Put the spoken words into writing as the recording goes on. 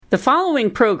The following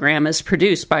program is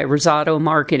produced by Rosado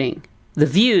Marketing. The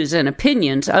views and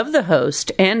opinions of the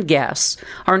host and guests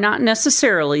are not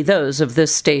necessarily those of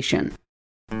this station.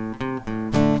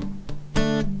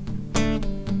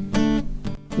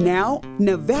 Now,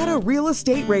 Nevada Real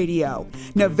Estate Radio.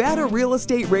 Nevada Real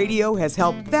Estate Radio has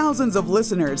helped thousands of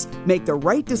listeners make the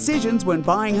right decisions when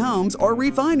buying homes or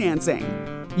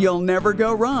refinancing. You'll never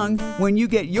go wrong when you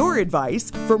get your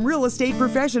advice from real estate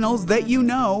professionals that you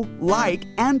know, like,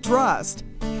 and trust.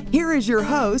 Here is your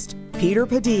host, Peter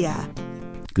Padilla.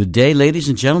 Good day, ladies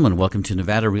and gentlemen. Welcome to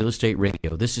Nevada Real Estate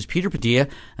Radio. This is Peter Padilla,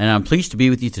 and I'm pleased to be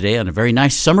with you today on a very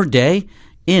nice summer day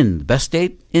in the best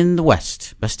state in the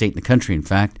West, best state in the country, in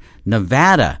fact,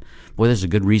 Nevada. Boy, there's a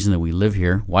good reason that we live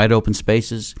here. Wide open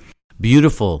spaces,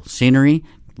 beautiful scenery,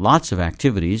 lots of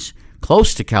activities,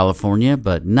 close to California,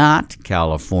 but not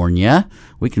California.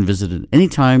 We can visit it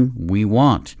anytime we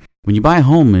want. When you buy a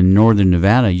home in northern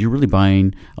Nevada, you're really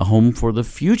buying a home for the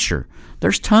future.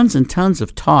 There's tons and tons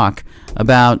of talk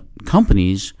about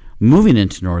companies moving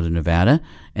into northern Nevada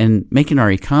and making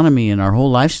our economy and our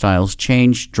whole lifestyles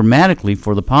change dramatically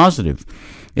for the positive.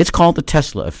 It's called the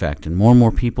Tesla effect, and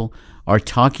more people are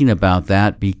talking about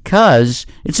that because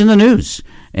it's in the news,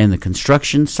 and the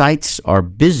construction sites are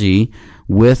busy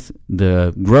with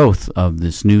the growth of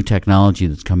this new technology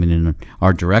that's coming in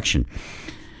our direction.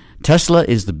 Tesla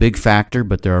is the big factor,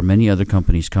 but there are many other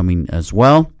companies coming as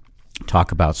well.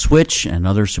 Talk about Switch and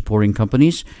other supporting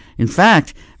companies. In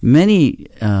fact, many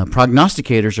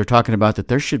prognosticators are talking about that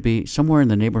there should be somewhere in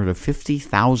the neighborhood of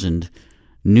 50,000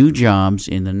 new jobs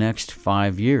in the next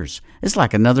 5 years. It's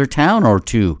like another town or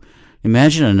two.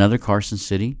 Imagine another Carson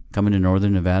City coming to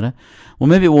northern Nevada. Well,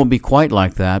 maybe it won't be quite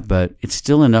like that, but it's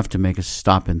still enough to make us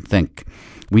stop and think.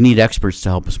 We need experts to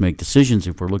help us make decisions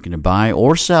if we're looking to buy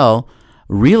or sell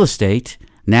real estate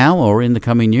now or in the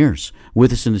coming years.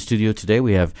 With us in the studio today,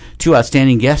 we have two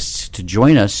outstanding guests to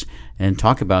join us and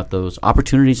talk about those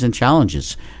opportunities and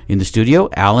challenges. In the studio,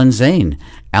 Alan Zane.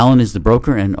 Alan is the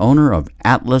broker and owner of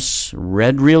Atlas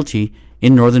Red Realty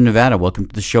in northern Nevada. Welcome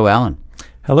to the show, Alan.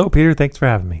 Hello, Peter. Thanks for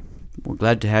having me. We're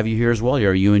glad to have you here as well.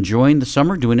 Are you enjoying the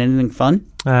summer, doing anything fun?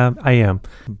 I am.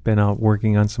 Been out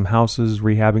working on some houses,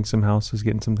 rehabbing some houses,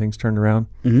 getting some things turned around.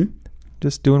 Mm-hmm.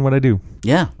 Just doing what I do.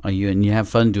 Yeah, and you have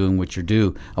fun doing what you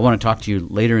do. I want to talk to you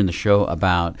later in the show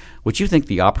about what you think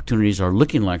the opportunities are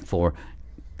looking like for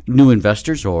new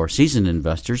investors or seasoned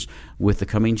investors with the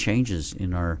coming changes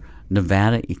in our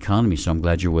Nevada economy. So I'm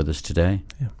glad you're with us today.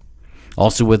 Yeah.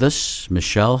 Also with us,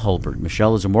 Michelle Hulbert.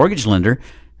 Michelle is a mortgage lender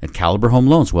at Caliber Home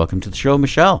Loans. Welcome to the show,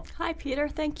 Michelle. Hi, Peter.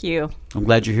 Thank you. I'm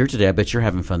glad you're here today. I bet you're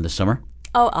having fun this summer.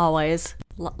 Oh, always.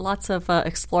 Lots of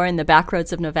exploring the back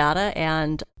roads of Nevada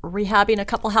and rehabbing a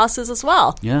couple houses as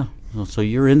well. Yeah. So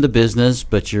you're in the business,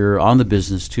 but you're on the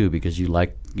business too because you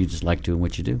just like doing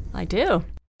what you do. I do.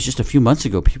 Just a few months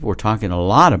ago, people were talking a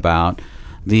lot about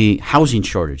the housing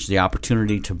shortage. The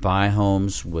opportunity to buy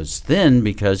homes was thin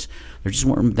because there just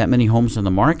weren't that many homes on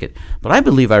the market. But I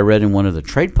believe I read in one of the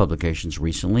trade publications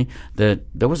recently that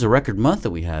there was a record month that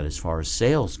we had as far as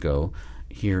sales go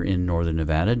here in northern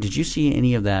Nevada. Did you see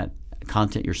any of that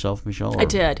content yourself, Michelle? I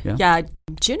did. Yeah.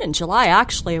 June and July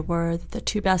actually were the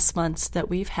two best months that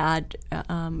we've had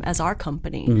as our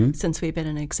company since we've been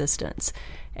in existence.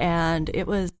 And it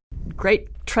was great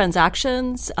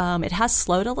transactions. It has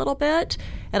slowed a little bit,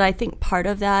 and I think part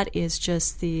of that is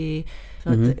just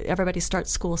everybody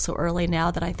starts school so early now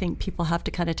that I think people have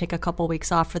to kind of take a couple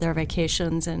weeks off for their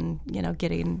vacations and,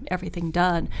 getting everything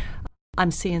done.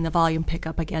 I'm seeing the volume pick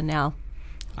up again now.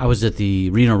 I was at the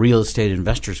Reno Real Estate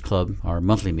Investors Club, our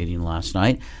monthly meeting last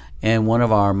night, and one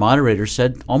of our moderators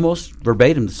said almost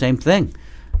verbatim the same thing,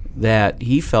 that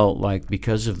he felt like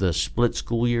because of the split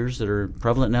school years that are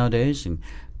prevalent nowadays, and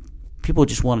people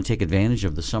just want to take advantage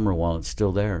of the summer while it's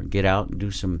still there, get out and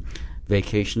do some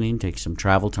vacationing, take some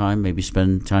travel time, maybe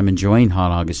spend time enjoying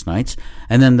hot August nights,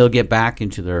 and then they'll get back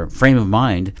into their frame of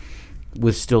mind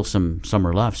with still some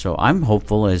summer left. So I'm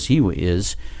hopeful, as he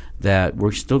is, that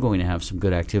we're still going to have some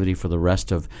good activity for the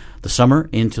rest of the summer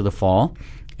into the fall.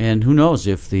 And who knows,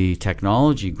 if the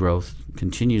technology growth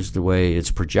continues the way it's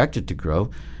projected to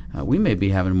grow, we may be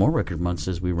having more record months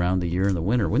as we round the year in the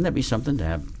winter. Wouldn't that be something to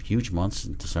have huge months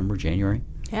in December, January?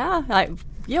 Yeah,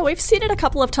 we've seen it a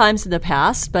couple of times in the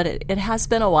past, but it has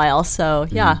been a while. So,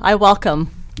 I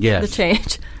welcome the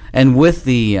change. And with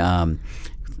the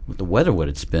with the weather what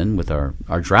it's been, with our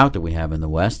drought that we have in the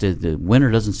West, the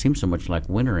winter doesn't seem so much like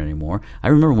winter anymore. I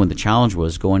remember when the challenge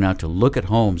was going out to look at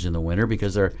homes in the winter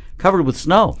because they're covered with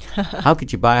snow. How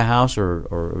could you buy a house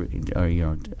or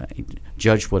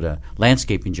judge what a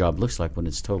landscaping job looks like when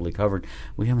it's totally covered?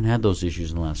 We haven't had those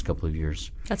issues in the last couple of years.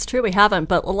 That's true, we haven't,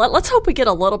 but let's hope we get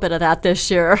a little bit of that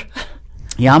this year.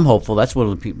 Yeah, I'm hopeful. That's one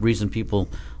of the reason people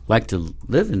like to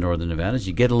live in northern Nevada is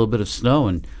you get a little bit of snow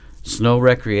and snow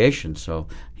recreation. So,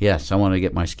 yes, I want to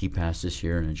get my ski pass this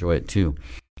year and enjoy it too.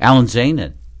 Alan Zane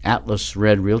at Atlas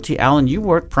Red Realty. Alan, you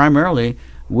work primarily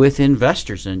with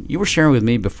investors, and you were sharing with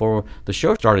me before the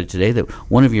show started today that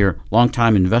one of your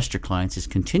longtime investor clients is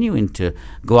continuing to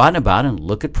go out and about and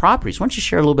look at properties. Why don't you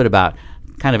share a little bit about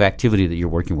kind of activity that you're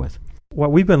working with?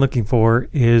 What we've been looking for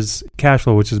is cash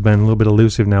flow, which has been a little bit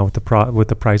elusive now with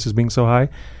the prices being so high.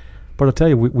 But I'll tell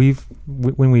you,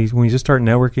 when we just start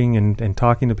networking and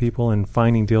talking to people and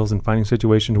finding deals and finding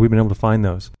situations, we've been able to find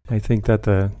those. I think that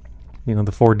the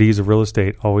 4 Ds of real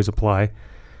estate always apply,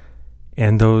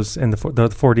 and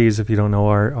the 4 Ds, if you don't know,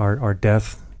 are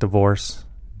death, divorce,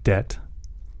 debt,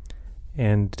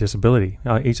 and disability.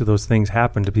 Each of those things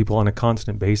happen to people on a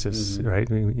constant basis, mm-hmm. right?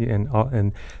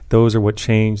 And those are what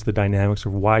change the dynamics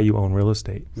of why you own real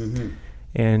estate. Mm-hmm.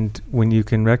 And when you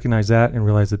can recognize that and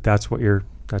realize that that's what you're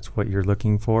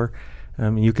looking for,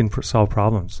 you can solve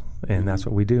problems, and mm-hmm. that's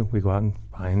what we do. We go out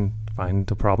and find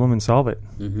the problem and solve it.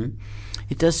 Mm-hmm.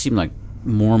 It does seem like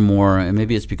more and more, and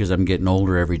maybe it's because I'm getting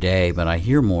older every day, but I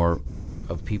hear more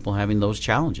of people having those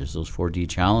challenges, those 4D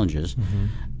challenges. Mm-hmm.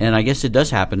 And I guess it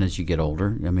does happen as you get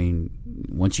older. I mean,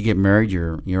 once you get married,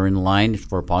 you're in line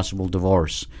for a possible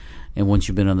divorce. And once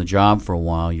you've been on the job for a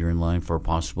while, you're in line for a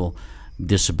possible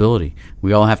disability.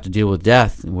 We all have to deal with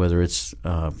death, whether it's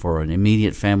for an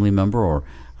immediate family member or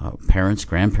parents,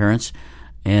 grandparents,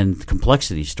 and the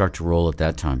complexities start to roll at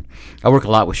that time. I work a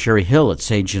lot with Sherry Hill at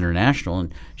Sage International,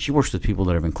 and she works with people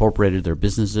that have incorporated their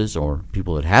businesses or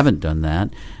people that haven't done that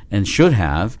and should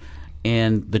have.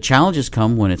 And the challenges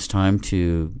come when it's time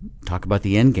to talk about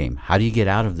the end game. How do you get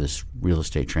out of this real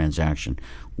estate transaction?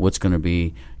 What's going to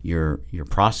be your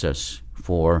process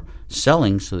for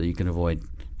selling so that you can avoid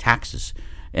taxes?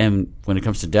 And when it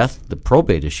comes to death, the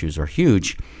probate issues are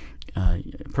huge. A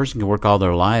person can work all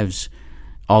their life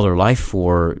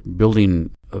for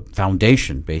building a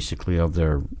foundation, basically, of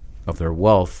their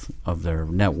wealth, of their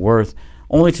net worth,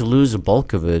 only to lose a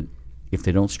bulk of it if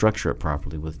they don't structure it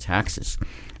properly with taxes.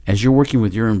 As you're working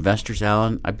with your investors,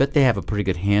 Alan, I bet they have a pretty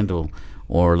good handle,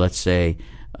 or let's say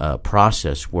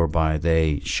process whereby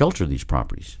they shelter these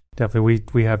properties. Definitely.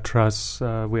 We have trusts,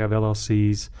 we have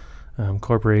LLCs,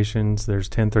 corporations, there's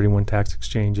 1031 tax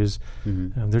exchanges.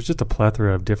 Mm-hmm. There's just a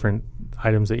plethora of different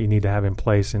items that you need to have in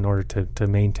place in order to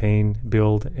maintain,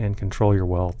 build, and control your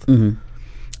wealth. Mm-hmm.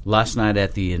 Last night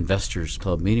at the Investors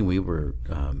Club meeting, we were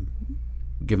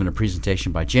given a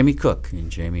presentation by Jamie Cook, and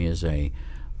Jamie is a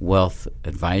wealth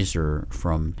advisor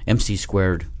from MC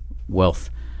Squared Wealth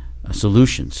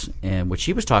Solutions. And what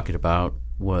she was talking about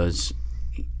was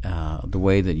the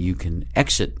way that you can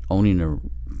exit owning a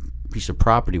piece of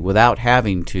property without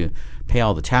having to pay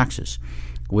all the taxes,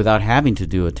 without having to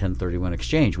do a 1031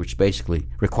 exchange, which basically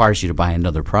requires you to buy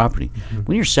another property. Mm-hmm.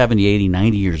 When you're 70, 80,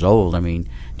 90 years old, I mean,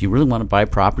 do you really want to buy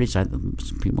properties?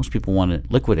 Most people want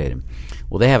to liquidate them.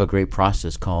 Well, they have a great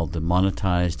process called the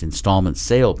monetized installment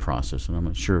sale process, and I'm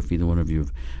not sure if either one of you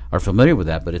are familiar with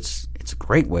that, but it's a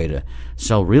great way to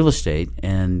sell real estate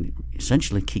and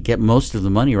essentially get most of the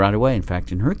money right away. In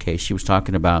fact, in her case, she was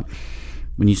talking about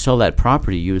when you sell that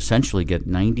property, you essentially get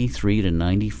 93 to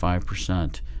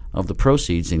 95% of the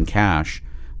proceeds in cash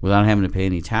without having to pay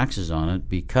any taxes on it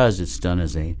because it's done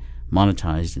as a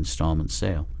monetized installment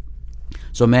sale.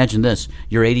 So imagine this.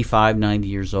 You're 85, 90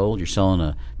 years old. You're selling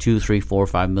a $2, $3,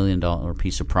 $4, $5 million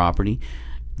piece of property.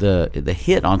 The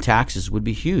hit on taxes would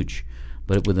be huge.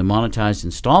 But with a monetized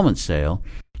installment sale,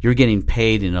 you're getting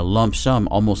paid in a lump sum.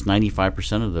 Almost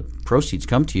 95% of the proceeds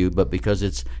come to you, but because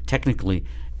it's technically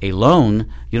a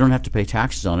loan, you don't have to pay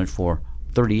taxes on it for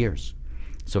 30 years.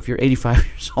 So if you're 85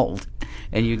 years old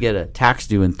and you get a tax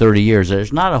due in 30 years,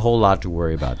 there's not a whole lot to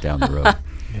worry about down the road.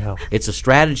 Yeah. It's a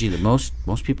strategy that most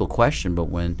people question, but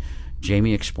when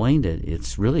Jamie explained it,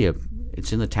 it's really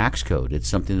it's in the tax code. It's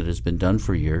something that has been done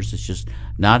for years. It's just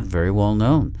not very well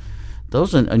known.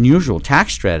 Those unusual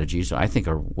tax strategies, I think,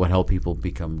 are what help people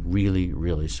become really,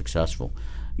 really successful,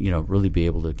 really be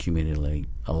able to accumulate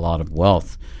a lot of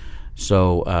wealth.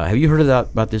 So have you heard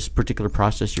about this particular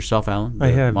process yourself, Alan? I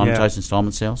have, monetized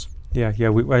installment sales? Yeah. I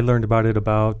learned about it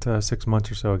about 6 months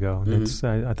or so ago.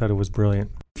 Mm-hmm. I thought it was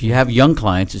brilliant. If you have young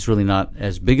clients, it's really not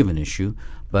as big of an issue.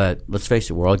 But let's face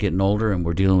it, we're all getting older, and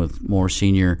we're dealing with more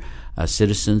senior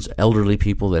citizens, elderly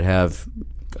people that have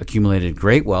accumulated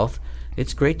great wealth.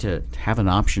 It's great to have an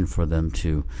option for them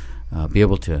to be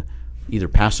able to either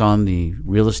pass on the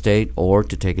real estate or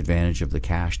to take advantage of the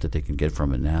cash that they can get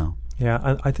from it now.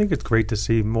 Yeah, I think it's great to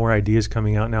see more ideas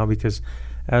coming out now, because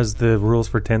as the rules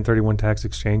for 1031 tax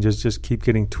exchanges just keep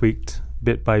getting tweaked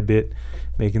bit by bit,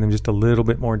 making them just a little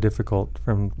bit more difficult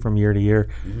from year to year.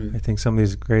 I think some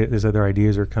of these other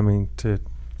ideas are coming to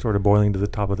sort of boiling to the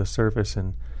top of the surface,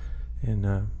 and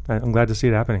I'm glad to see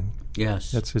it happening.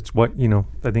 Yes. It's what,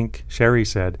 I think Sherry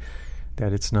said,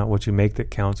 that it's not what you make that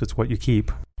counts, it's what you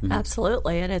keep.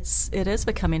 Absolutely, and it is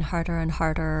becoming harder and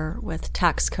harder with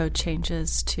tax code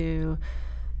changes to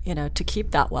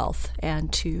keep that wealth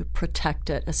and to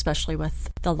protect it, especially with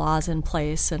the laws in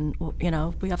place. And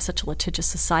we have such a litigious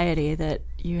society that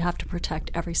you have to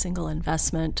protect every single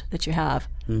investment that you have.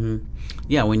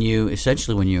 Yeah, when you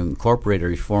incorporate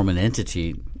or form an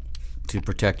entity to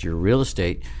protect your real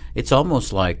estate, it's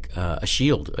almost like a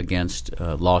shield against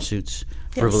lawsuits.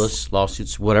 Frivolous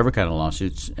lawsuits, whatever kind of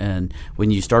lawsuits. And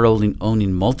when you start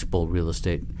owning multiple real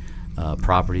estate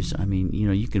properties, I mean,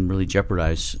 you can really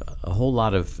jeopardize a whole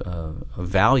lot of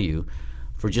value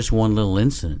for just one little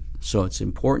incident. So it's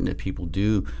important that people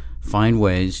do find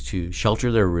ways to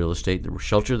shelter their real estate,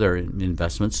 shelter their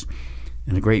investments.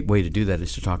 And a great way to do that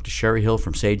is to talk to Sherry Hill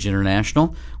from Sage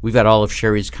International. We've got all of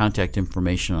Sherry's contact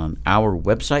information on our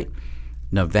website,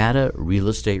 Nevada Real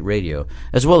Estate Radio,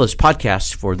 as well as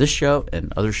podcasts for this show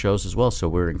and other shows as well. So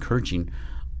we're encouraging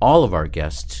all of our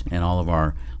guests and all of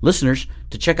our listeners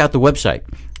to check out the website.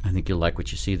 I think you'll like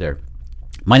what you see there.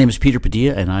 My name is Peter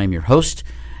Padilla, and I am your host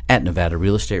at Nevada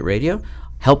Real Estate Radio.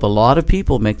 Help a lot of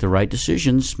people make the right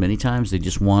decisions. Many times they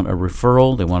just want a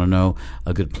referral. They want to know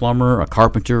a good plumber, a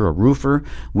carpenter, a roofer.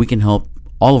 We can help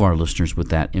all of our listeners with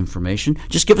that information.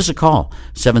 Just give us a call,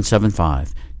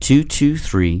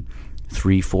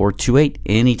 775-223-3428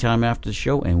 anytime after the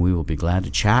show, and we will be glad to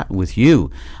chat with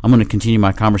you. I'm going to continue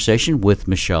my conversation with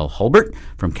Michelle Hulbert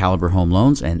from Caliber Home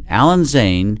Loans and Alan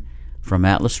Zane from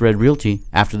Atlas Red Realty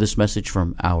after this message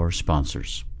from our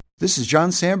sponsors. This is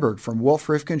John Sandberg from Wolf,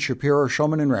 Rifkin, Shapiro,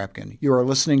 Shulman, and Rapkin. You are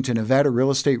listening to Nevada Real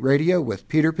Estate Radio with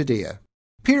Peter Padilla.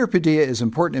 Peter Padilla is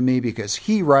important to me because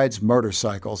he rides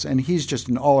motorcycles, and he's just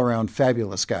an all-around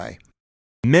fabulous guy.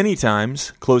 Many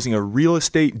times, closing a real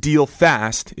estate deal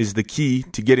fast is the key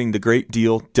to getting the great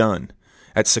deal done.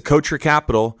 At Socotra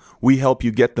Capital, we help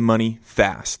you get the money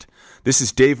fast. This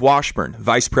is Dave Washburn,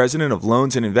 Vice President of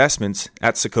Loans and Investments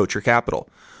at Socotra Capital.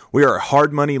 We are a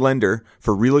hard money lender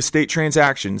for real estate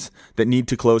transactions that need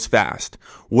to close fast,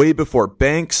 way before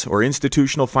banks or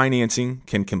institutional financing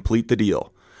can complete the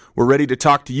deal. We're ready to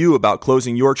talk to you about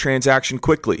closing your transaction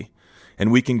quickly,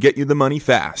 and we can get you the money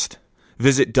fast.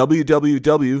 Visit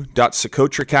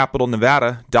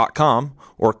www.socotracapitalnevada.com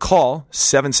or call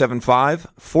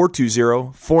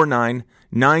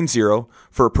 775-420-4990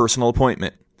 for a personal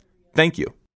appointment. Thank you.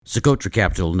 Socotra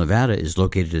Capital Nevada is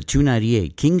located at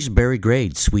 298 Kingsbury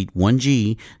Grade, Suite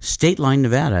 1G, State Line,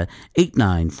 Nevada,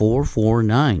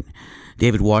 89449.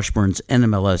 David Washburn's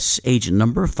NMLS agent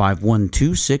number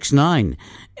 51269,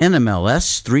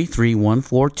 NMLS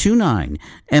 331429,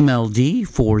 MLD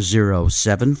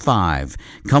 4075,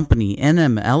 company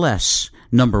NMLS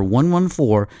number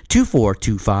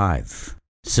 1142425.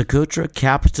 Socotra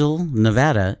Capital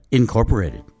Nevada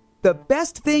Incorporated. The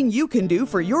best thing you can do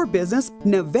for your business,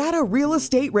 Nevada Real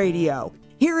Estate Radio.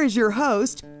 Here is your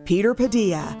host, Peter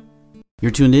Padilla.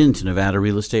 You're tuned in to Nevada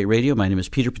Real Estate Radio. My name is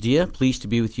Peter Padilla. Pleased to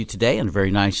be with you today on a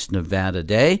very nice Nevada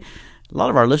day. A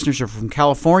lot of our listeners are from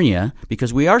California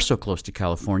because we are so close to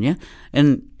California.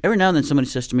 And every now and then somebody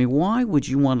says to me, why would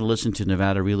you want to listen to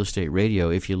Nevada Real Estate Radio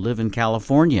if you live in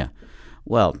California?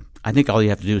 Well, I think all you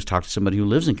have to do is talk to somebody who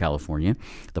lives in California.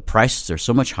 The prices are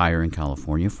so much higher in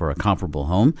California for a comparable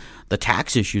home. The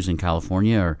tax issues in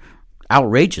California are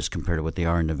outrageous compared to what they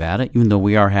are in Nevada, even though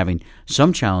we are having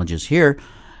some challenges here.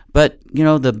 But,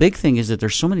 the big thing is that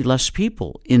there's so many less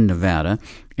people in Nevada.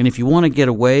 And if you want to get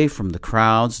away from the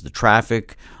crowds, the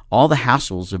traffic, all the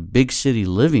hassles of big city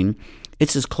living,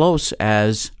 it's as close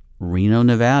as Reno,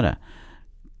 Nevada,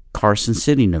 Carson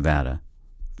City, Nevada,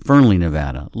 Fernley,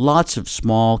 Nevada. Lots of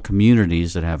small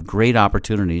communities that have great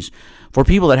opportunities for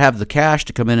people that have the cash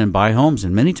to come in and buy homes.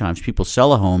 And many times people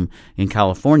sell a home in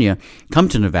California, come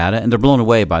to Nevada, and they're blown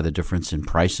away by the difference in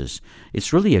prices.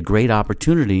 It's really a great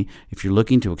opportunity if you're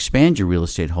looking to expand your real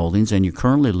estate holdings and you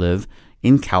currently live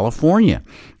in California.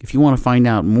 If you want to find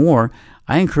out more,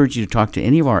 I encourage you to talk to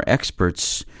any of our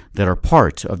experts that are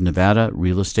part of Nevada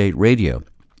Real Estate Radio.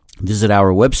 Visit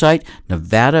our website,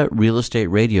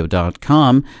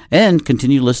 NevadaRealEstateRadio.com, and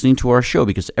continue listening to our show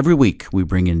because every week we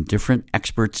bring in different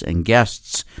experts and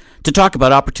guests to talk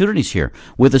about opportunities here.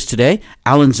 With us today,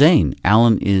 Alan Zane.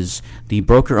 Alan is the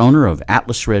broker-owner of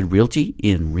Atlas Red Realty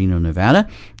in Reno, Nevada.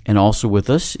 And also with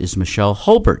us is Michelle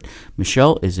Hulbert.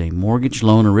 Michelle is a mortgage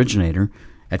loan originator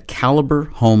at Caliber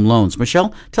Home Loans.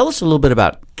 Michelle, tell us a little bit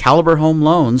about Caliber Home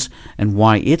Loans and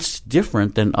why it's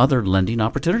different than other lending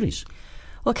opportunities.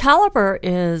 Well, Caliber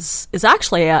is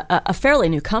actually a fairly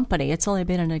new company. It's only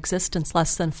been in existence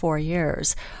less than 4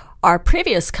 years. Our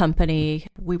previous company,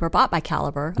 we were bought by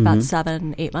Caliber about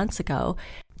 7-8 months ago.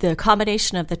 The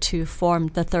combination of the two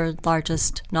formed the third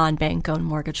largest non-bank-owned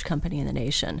mortgage company in the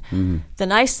nation. The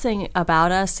nice thing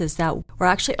about us is that we're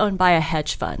actually owned by a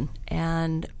hedge fund,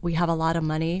 and we have a lot of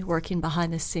money working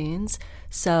behind the scenes.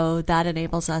 So that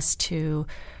enables us to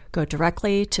go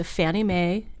directly to Fannie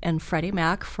Mae and Freddie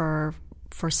Mac for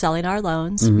selling our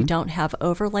loans. We don't have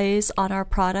overlays on our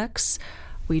products.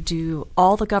 We do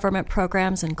all the government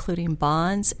programs, including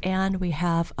bonds, and we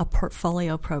have a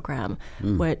portfolio program,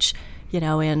 which,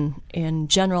 in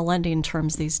general lending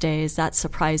terms these days, that's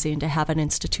surprising to have an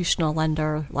institutional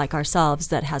lender like ourselves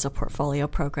that has a portfolio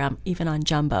program, even on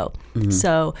jumbo.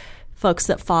 So folks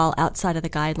that fall outside of the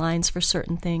guidelines for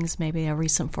certain things, maybe a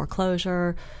recent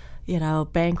foreclosure,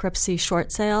 bankruptcy,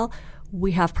 short sale,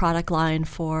 we have product line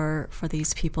for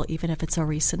these people, even if it's a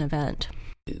recent event.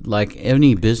 Like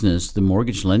any business, the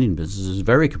mortgage lending business is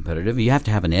very competitive. You have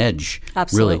to have an edge,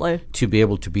 absolutely, really, to be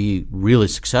able to be really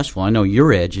successful. I know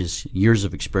your edge is years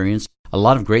of experience, a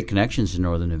lot of great connections in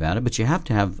Northern Nevada, but you have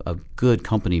to have a good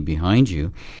company behind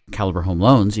you. Caliber Home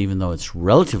Loans, even though it's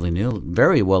relatively new,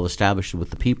 very well established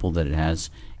with the people that it has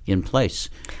in place.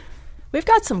 We've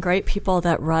got some great people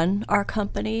that run our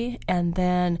company, and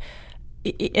then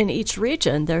in each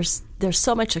region, there's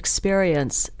so much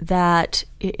experience that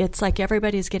it's like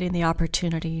everybody's getting the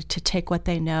opportunity to take what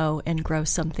they know and grow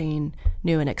something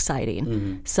new and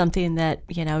exciting, something that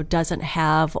doesn't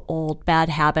have old bad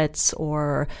habits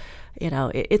or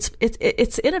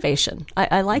it's innovation.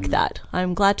 I like that.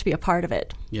 I'm glad to be a part of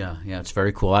it. Yeah, it's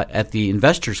very cool. At the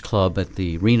Investors Club at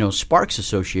the Reno Sparks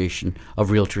Association of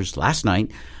Realtors last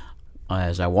night,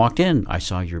 as I walked in, I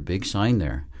saw your big sign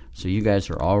there. So you guys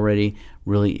are already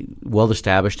really well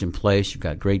established in place. You've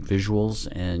got great visuals,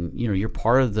 and you're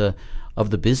part of the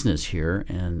business here.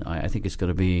 And I think it's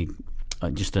going to be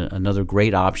just another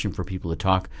great option for people to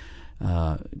talk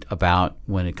about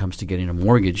when it comes to getting a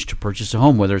mortgage to purchase a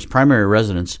home, whether it's primary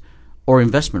residence or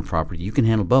investment property. You can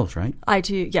handle both, right? I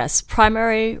do, yes.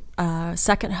 Primary,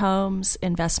 second homes,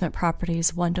 investment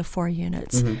properties, 1 to 4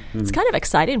 units. It's kind of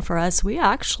exciting for us. We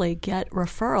actually get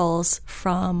referrals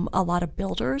from a lot of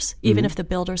builders, even if the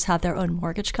builders have their own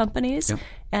mortgage companies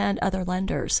and other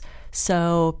lenders.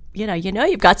 So,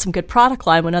 you've got some good product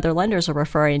line when other lenders are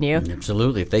referring you.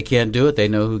 Absolutely. If they can't do it, they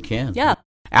know who can. Yeah.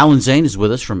 Alan Zane is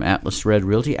with us from Atlas Red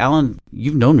Realty. Alan,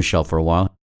 you've known Michelle for a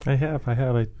while. I have.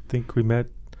 I think we met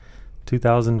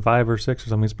 2005 or 6 or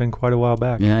something. It's been quite a while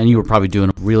back. Yeah, and you were probably doing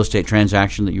a real estate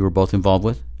transaction that you were both involved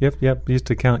with? Yep. Used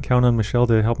to count on Michelle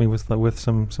to help me with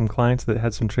some clients that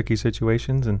had some tricky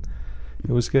situations, and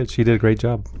it was good. She did a great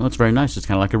job. Well, it's very nice. It's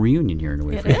kind of like a reunion here in a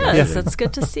way. It is. It's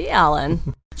good to see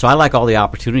Alan. So I like all the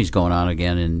opportunities going on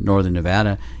again in Northern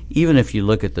Nevada. Even if you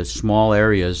look at the small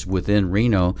areas within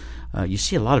Reno, you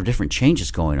see a lot of different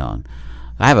changes going on.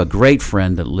 I have a great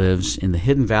friend that lives in the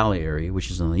Hidden Valley area, which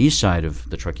is on the east side of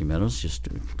the Truckee Meadows, just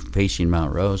facing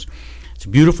Mount Rose. It's a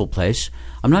beautiful place.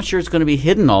 I'm not sure it's going to be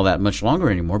hidden all that much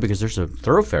longer anymore because there's a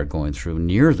thoroughfare going through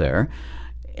near there.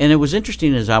 And it was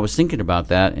interesting as I was thinking about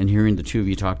that and hearing the two of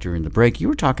you talk during the break, you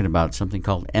were talking about something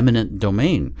called eminent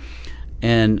domain.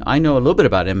 And I know a little bit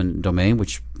about eminent domain,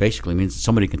 which basically means that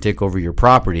somebody can take over your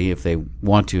property if they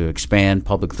want to expand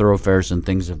public thoroughfares and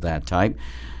things of that type.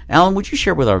 Alan, would you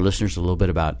share with our listeners a little bit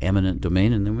about eminent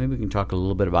domain, and then maybe we can talk a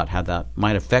little bit about how that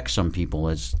might affect some people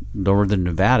as Northern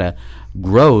Nevada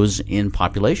grows in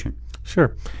population?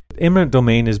 Sure. Eminent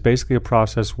domain is basically a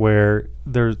process where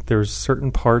there's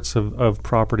certain parts of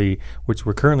property which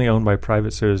were currently owned by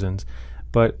private citizens,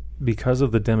 but because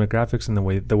of the demographics and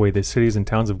the way the cities and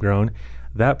towns have grown,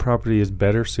 that property is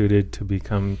better suited to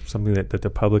become something that the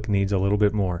public needs a little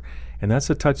bit more. And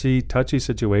that's a touchy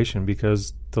situation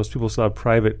because those people still have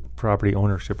private property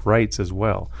ownership rights as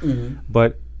well.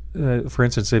 But for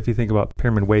instance, if you think about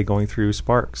Pyramid Way going through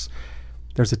Sparks,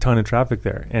 there's a ton of traffic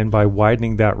there, and by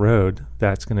widening that road,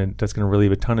 that's gonna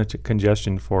relieve a ton of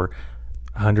congestion for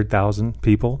 100,000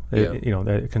 people,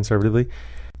 conservatively.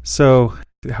 So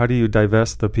how do you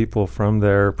divest the people from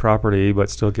their property but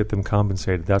still get them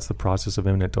compensated? That's the process of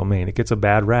eminent domain. It gets a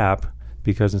bad rap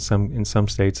because in some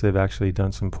states they've actually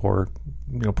done some poor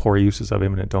uses of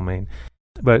eminent domain.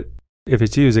 But if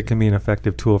it's used, it can be an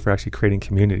effective tool for actually creating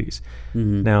communities.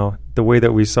 Mm-hmm. Now, the way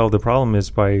that we solve the problem is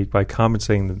by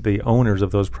compensating the owners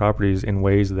of those properties in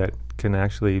ways that can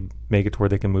actually make it to where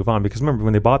they can move on. Because remember,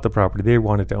 when they bought the property, they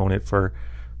wanted to own it for,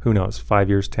 who knows, 5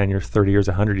 years, 10 years, 30 years,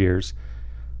 100 years.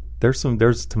 There's some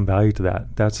value to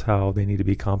that. That's how they need to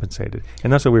be compensated.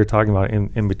 And that's what we were talking about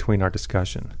in between our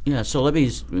discussion. Yeah, so let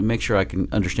me make sure I can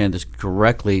understand this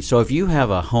correctly. So if you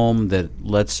have a home that,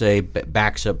 let's say,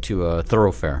 backs up to a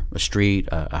thoroughfare, a street,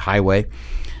 a highway,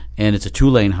 and it's a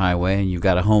 2-lane highway, and you've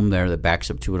got a home there that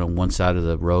backs up to it on one side of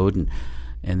the road,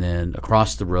 and then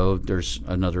across the road there's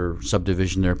another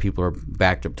subdivision there. People are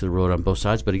backed up to the road on both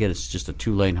sides, but again, it's just a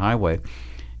 2-lane highway.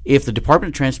 If the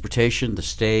Department of Transportation, the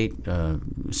state,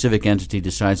 civic entity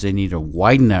decides they need to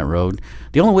widen that road,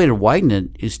 the only way to widen it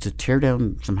is to tear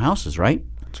down some houses, right?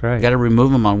 That's right. You got to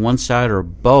remove them on one side or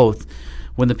both.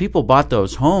 When the people bought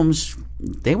those homes,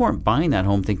 they weren't buying that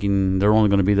home thinking they're only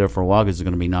going to be there for a while because they're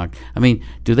going to be knocked. I mean,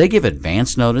 do they give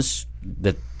advance notice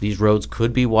that these roads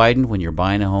could be widened when you're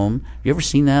buying a home? Have you ever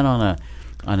seen that on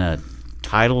a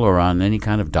title or on any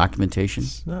kind of documentation?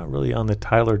 It's not really on the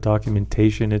title or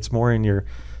documentation. It's more in your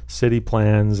city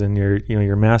plans and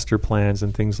your master plans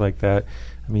and things like that.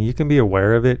 I mean, you can be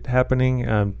aware of it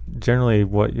happening. Generally,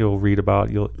 what you'll read about,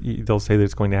 they'll say that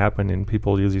it's going to happen, and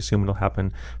people usually assume it'll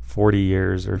happen 40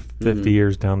 years or 50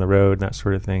 years down the road, and that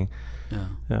sort of thing.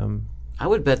 Yeah. I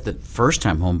would bet that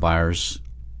first-time home buyers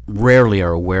rarely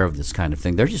are aware of this kind of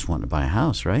thing. They're just wanting to buy a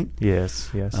house, right?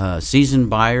 Yes. Seasoned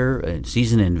buyer,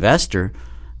 seasoned investor,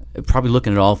 probably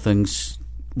looking at all things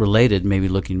related, maybe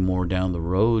looking more down the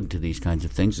road to these kinds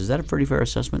of things. Is that a pretty fair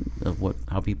assessment of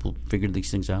how people figured these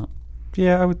things out?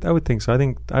 Yeah, I would think so. I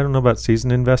don't know about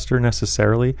seasoned investor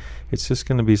necessarily. It's just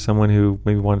going to be someone who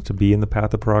maybe wanted to be in the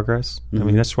path of progress. Mm-hmm. I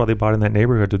mean, that's why they bought in that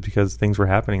neighborhood, because things were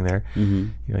happening there. Mm-hmm.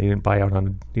 You didn't buy out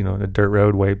on a dirt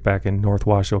road way back in North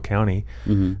Washoe County.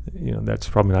 Mm-hmm. That's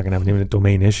probably not going to have an eminent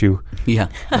domain issue. Yeah,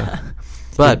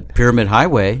 but Pyramid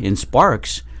Highway in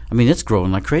Sparks, I mean, it's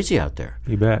growing like crazy out there.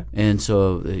 You bet. And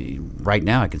so right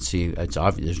now I can see it's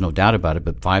obvious. There's no doubt about it.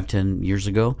 But 5-10 years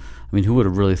ago, I mean, who would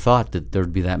have really thought that there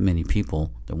would be that many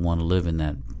people that want to live in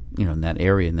that, in that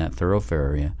area, in that thoroughfare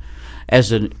area?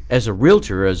 As a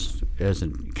realtor, as a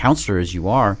counselor as you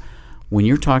are, when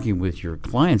you're talking with your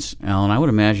clients, Alan, I would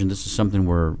imagine this is something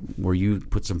where you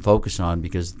put some focus on,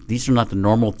 because these are not the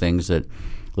normal things that,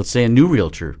 let's say, a new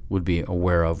realtor would be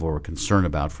aware of or concerned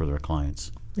about for their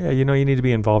clients. Yeah, you need to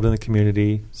be involved in the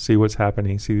community, see what's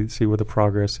happening, see what the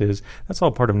progress is. That's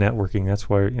all part of networking. That's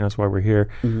why we're here.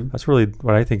 Mm-hmm. That's really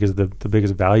what I think is the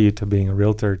biggest value to being a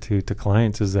realtor to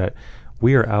clients, is that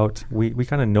we are out. We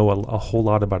kind of know a whole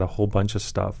lot about a whole bunch of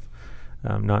stuff.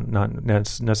 Not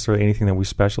necessarily anything that we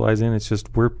specialize in. It's just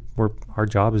our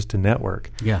job is to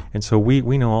network. Yeah. And so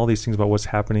we know all these things about what's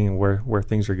happening and where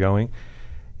things are going.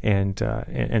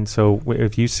 And so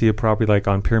if you see a property like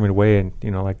on Pyramid Way, and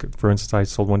like for instance, I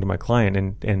sold one to my client,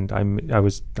 and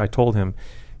I told him,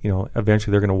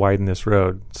 eventually they're going to widen this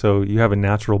road. So you have a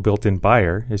natural built-in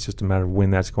buyer. It's just a matter of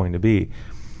when that's going to be.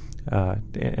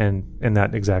 And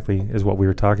that exactly is what we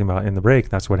were talking about in the break.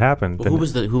 That's what happened. Well,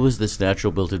 who was this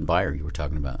natural built-in buyer you were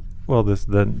talking about? Well,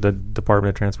 the Department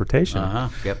of Transportation.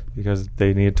 Yep. Because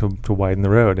they needed to widen the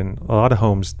road, and a lot of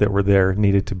homes that were there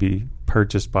needed to be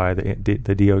purchased by the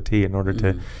DOT in order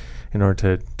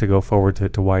to go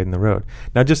forward to widen the road.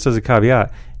 Now, just as a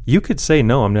caveat, you could say,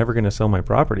 no, I'm never going to sell my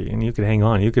property, and you could hang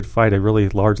on. You could fight a really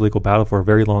large legal battle for a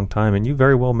very long time, and you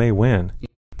very well may win.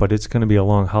 But it's going to be a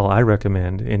long haul. I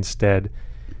recommend instead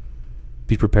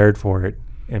be prepared for it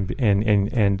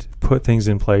and put things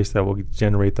in place that will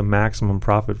generate the maximum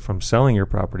profit from selling your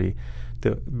property.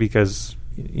 Because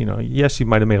yes, you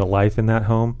might have made a life in that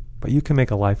home, but you can make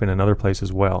a life in another place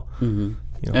as well. Mm-hmm.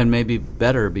 And maybe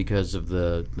better because of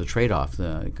the trade-off.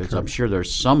 Because I'm sure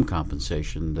there's some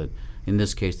compensation that, in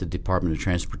this case, the Department of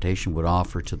Transportation would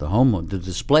offer to the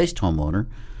displaced homeowner,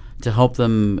 to help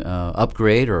them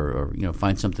upgrade or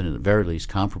find something at the very least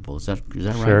comparable. Is that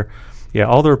right? Sure. Yeah,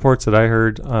 all the reports that I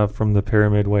heard from the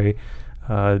Pyramid Way,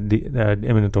 the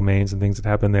eminent domains and things that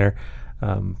happened there,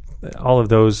 all of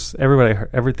those,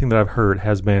 everything that I've heard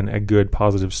has been a good,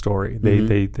 positive story.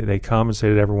 They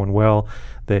compensated everyone well.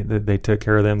 They took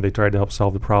care of them. They tried to help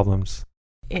solve the problems.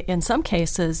 In some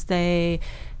cases, they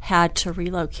had to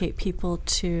relocate people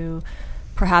to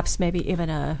perhaps maybe even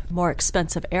a more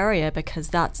expensive area, because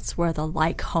that's where the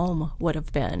like home would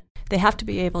have been. They have to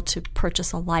be able to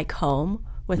purchase a like home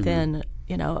within,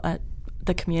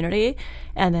 the community.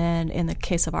 And then in the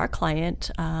case of our client,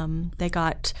 they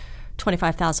got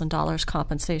 $25,000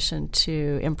 compensation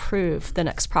to improve the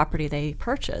next property they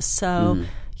purchase. So,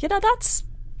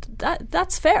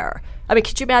 that's fair. I mean,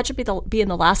 could you imagine being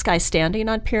the last guy standing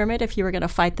on Pyramid if you were going to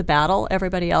fight the battle?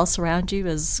 Everybody else around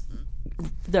you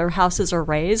their houses are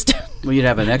raised. Well, you'd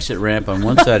have an exit ramp on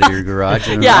one side of your garage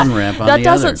and a run ramp on the other. That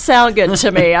doesn't sound good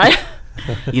to me.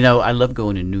 I love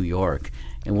going to New York.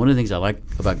 And one of the things I like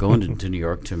about going to New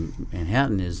York, to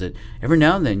Manhattan, is that every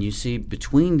now and then you see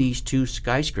between these two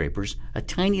skyscrapers a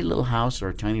tiny little house or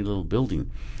a tiny little building.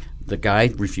 The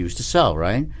guy refused to sell,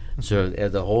 right? So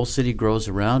the whole city grows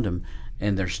around him,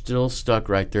 and they're still stuck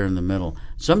right there in the middle.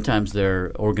 Sometimes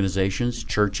they're organizations,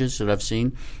 churches that I've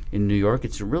seen in New York.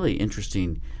 It's a really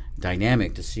interesting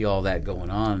dynamic to see all that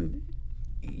going on.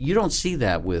 You don't see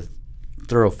that with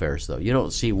thoroughfares, though. You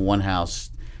don't see one house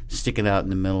sticking out in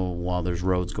the middle while there's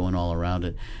roads going all around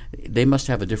it. They must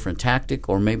have a different tactic,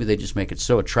 or maybe they just make it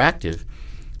so attractive.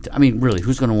 I mean, really,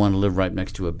 who's going to want to live right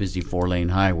next to a busy 4-lane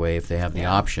highway if they have the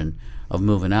option of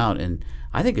moving out? And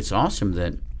I think it's awesome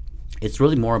that it's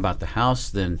really more about the house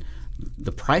than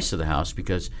the price of the house,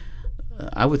 because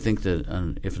I would think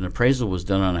that if an appraisal was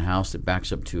done on a house that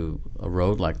backs up to a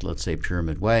road, like let's say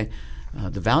Pyramid Way,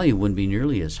 the value wouldn't be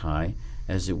nearly as high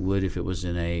as it would if it was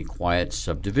in a quiet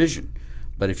subdivision.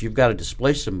 But if you've got to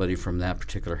displace somebody from that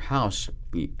particular house,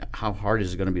 how hard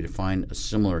is it going to be to find a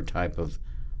similar type of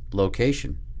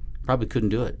location? Probably couldn't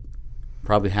do it.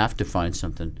 Probably have to find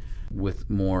something with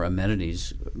more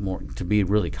amenities, more to be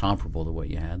really comparable to what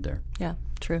you had there. Yeah,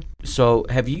 true. So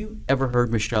have you ever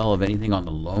heard, Michelle, of anything on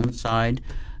the loan side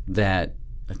that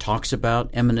talks about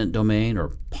eminent domain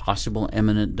or possible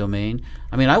eminent domain?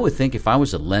 I mean, I would think if I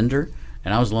was a lender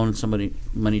and I was loaning somebody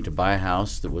money to buy a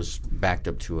house that was backed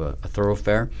up to a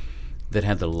thoroughfare that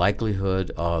had the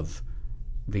likelihood of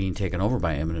being taken over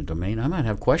by eminent domain, I might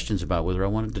have questions about whether I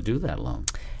wanted to do that loan.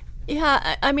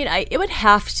 Yeah, I mean, it would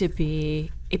have to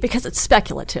be, because it's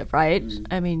speculative, right? Mm-hmm.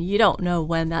 I mean, you don't know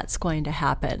when that's going to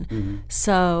happen. Mm-hmm.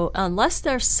 So unless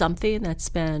there's something that's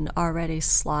been already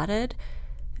slotted,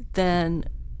 then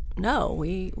no,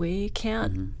 we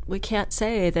can't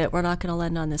say that we're not going to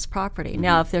lend on this property. Mm-hmm.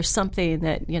 Now, if there's something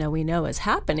that we know is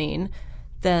happening,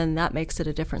 then that makes it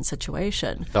a different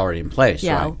situation. It's already in place,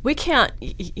 yeah, right? We can't,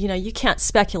 you can't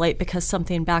speculate because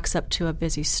something backs up to a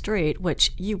busy street,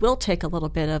 which you will take a little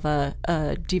bit of a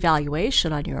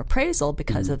devaluation on your appraisal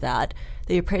because of that.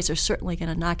 The appraiser's certainly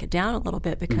going to knock it down a little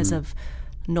bit because of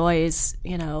noise,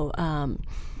 the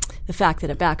fact that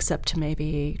it backs up to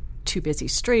maybe two busy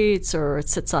streets or it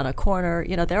sits on a corner.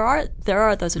 There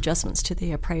are those adjustments to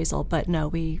the appraisal, but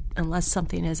no, unless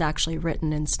something is actually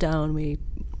written in stone, we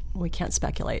can't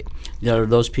speculate. There are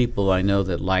those people I know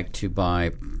that like to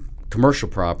buy commercial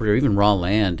property or even raw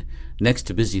land next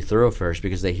to busy thoroughfares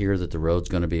because they hear that the road's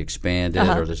going to be expanded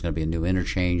or there's going to be a new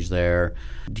interchange there.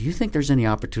 Do you think there's any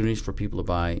opportunities for people to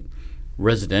buy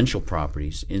residential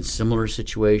properties in similar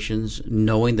situations,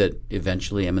 knowing that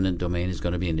eventually eminent domain is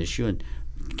going to be an issue? And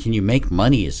can you make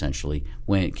money, essentially?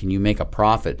 Can you make a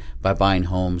profit by buying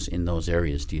homes in those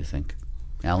areas, do you think?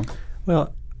 Alan?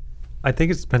 Well, I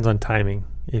think it depends on timing.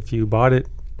 If you bought it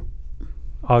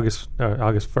August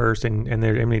 1st and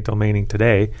they're eminent domaining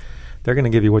today, they're going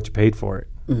to give you what you paid for it,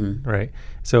 right?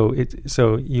 So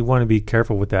you want to be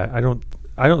careful with that. I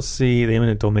don't see the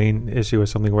eminent domain issue as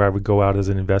something where I would go out as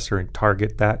an investor and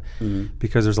target that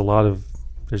because there's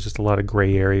just a lot of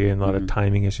gray area and a lot of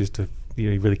timing issues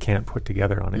you really can't put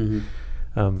together on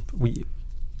it.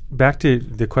 Back to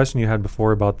the question you had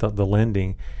before about the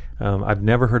lending. I've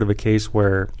never heard of a case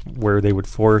where they would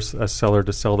force a seller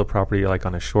to sell the property like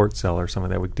on a short sale or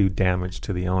something that would do damage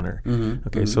to the owner.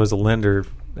 So as a lender,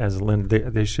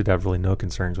 they should have really no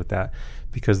concerns with that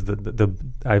because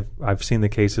I've seen the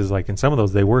cases like in some of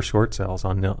those they were short sales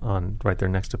on right there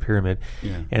next to Pyramid,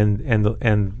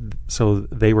 and so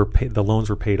they were the loans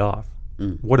were paid off.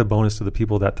 What a bonus to the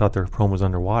people that thought their home was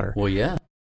underwater. Well, yeah.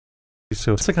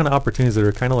 So it's the kind of opportunities that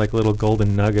are kind of like little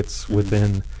golden nuggets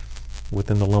within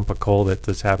the lump of coal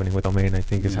that's happening with domain, I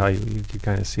think is how you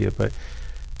kind of see it. But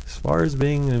as far as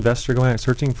being an investor going out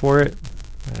searching for it,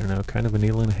 I don't know, kind of a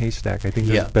needle in a haystack. I think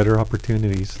there's better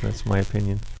opportunities. That's my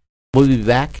opinion. We'll be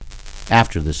back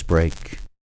after this break.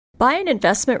 Buying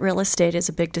investment real estate is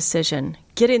a big decision.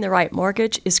 Getting the right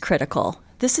mortgage is critical.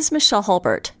 This is Michelle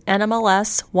Hulbert,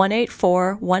 NMLS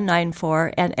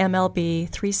 184194 and MLB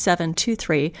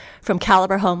 3723 from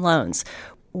Caliber Home Loans.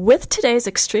 With today's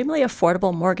extremely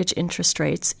affordable mortgage interest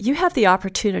rates, you have the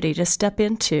opportunity to step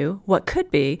into what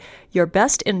could be your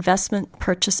best investment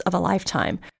purchase of a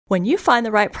lifetime. When you find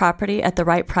the right property at the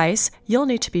right price, you'll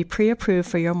need to be pre-approved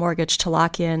for your mortgage to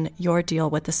lock in your deal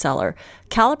with the seller.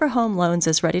 Caliber Home Loans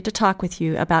is ready to talk with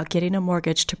you about getting a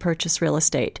mortgage to purchase real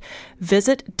estate.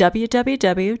 Visit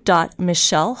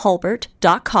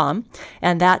www.michellehulbert.com,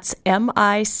 and that's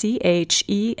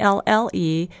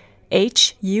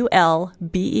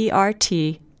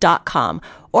MICHELLEHULBERT.com,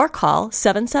 or call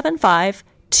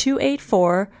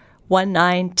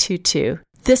 775-284-1922.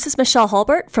 This is Michelle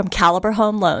Hulbert from Caliber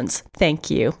Home Loans. Thank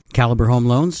you. Caliber Home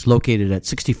Loans, located at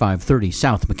 6530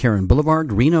 South McCarran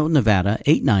Boulevard, Reno, Nevada,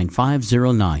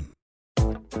 89509.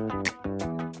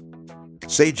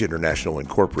 Sage International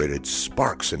Incorporated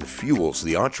sparks and fuels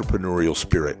the entrepreneurial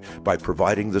spirit by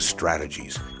providing the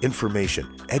strategies, information,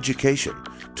 education,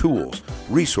 tools,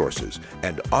 resources,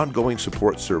 and ongoing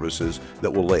support services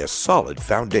that will lay a solid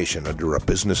foundation under a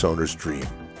business owner's dream.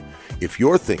 If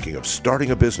you're thinking of starting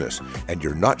a business and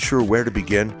you're not sure where to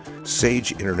begin,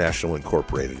 Sage International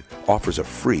Incorporated offers a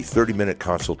free 30-minute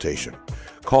consultation.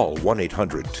 Call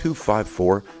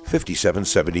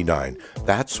 1-800-254-5779.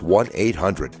 That's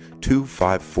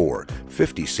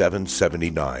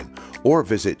 1-800-254-5779. Or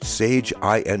visit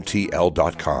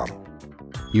sageintl.com.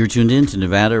 You're tuned in to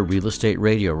Nevada Real Estate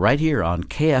Radio right here on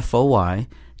KFOI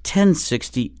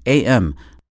 1060 AM.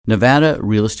 Nevada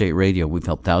Real Estate Radio. We've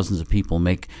helped thousands of people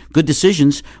make good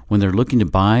decisions when they're looking to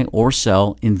buy or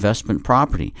sell investment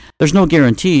property. There's no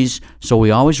guarantees, so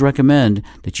we always recommend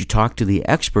that you talk to the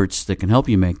experts that can help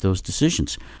you make those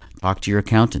decisions. Talk to your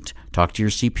accountant, talk to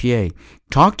your CPA,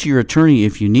 talk to your attorney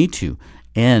if you need to,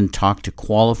 and talk to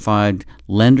qualified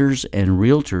lenders and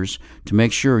realtors to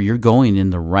make sure you're going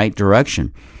in the right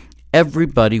direction.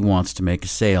 Everybody wants to make a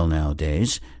sale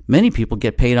nowadays. Many people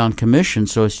get paid on commission,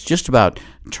 so it's just about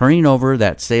turning over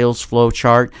that sales flow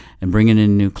chart and bringing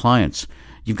in new clients.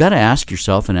 You've got to ask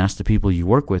yourself and ask the people you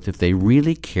work with if they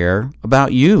really care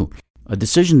about you. A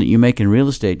decision that you make in real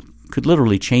estate could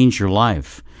literally change your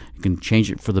life. You can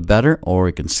change it for the better, or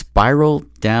it can spiral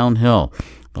downhill.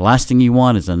 The last thing you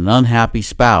want is an unhappy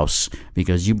spouse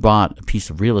because you bought a piece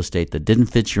of real estate that didn't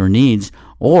fit your needs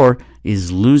or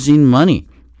is losing money.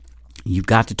 You've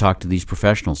got to talk to these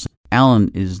professionals.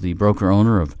 Alan is the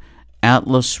broker-owner of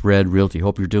Atlas Red Realty.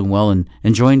 Hope you're doing well and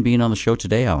enjoying being on the show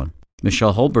today, Alan.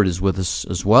 Michelle Hulbert is with us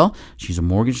as well. She's a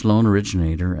mortgage loan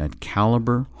originator at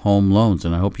Caliber Home Loans,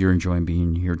 and I hope you're enjoying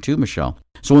being here too, Michelle.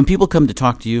 So when people come to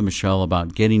talk to you, Michelle,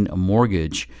 about getting a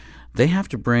mortgage, they have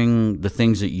to bring the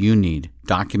things that you need,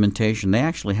 documentation. They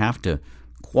actually have to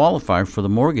qualify for the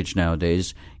mortgage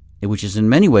nowadays, which is in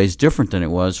many ways different than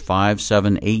it was 5,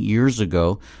 7, 8 years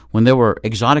ago when there were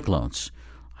exotic loans.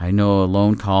 I know a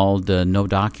loan called no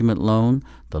document loan,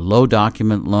 the low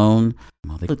document loan.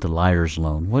 Well, they call it the liar's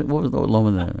loan. What was the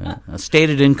loan?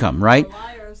 Stated income, right? The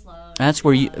liar's loan. That's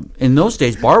where in those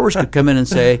days, borrowers could come in and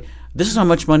say, this is how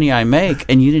much money I make,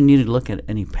 and you didn't need to look at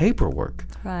any paperwork.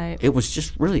 Right. It was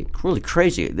just really, really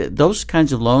crazy. Those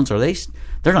kinds of loans,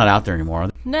 they're not out there anymore, are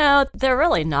they? No, they're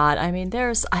really not. I mean,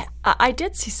 I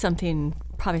did see something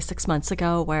probably 6 months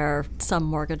ago where some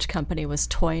mortgage company was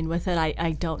toying with it.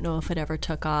 I don't know if it ever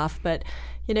took off, but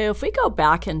if we go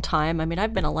back in time, I mean,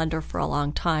 I've been a lender for a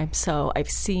long time, so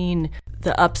I've seen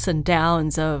the ups and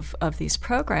downs of these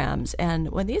programs.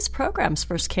 And when these programs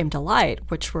first came to light,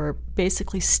 which were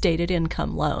basically stated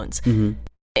income loans, mm-hmm.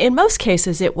 in most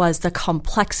cases it was the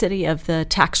complexity of the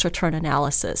tax return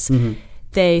analysis. Mm-hmm.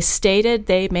 They stated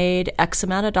they made X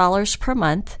amount of dollars per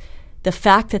month. The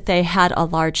fact that they had a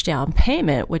large down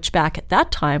payment, which back at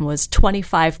that time was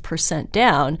 25%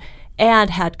 down,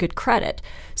 and had good credit.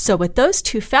 So with those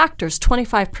two factors,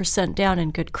 25% down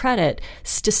and good credit,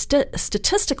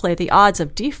 statistically the odds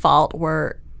of default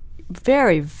were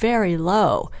very, very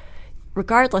low,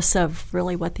 regardless of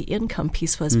really what the income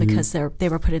piece was, mm-hmm. because they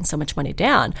were putting so much money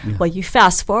down. Yeah. Well, you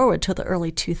fast forward to the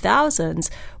early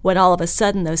 2000s when all of a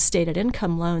sudden those stated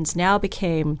income loans now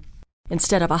became,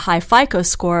 instead of a high FICO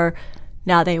score,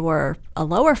 now they were a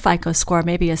lower FICO score,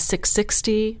 maybe a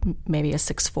 660, maybe a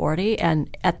 640,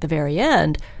 and at the very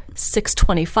end,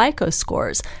 620 FICO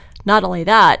scores. Not only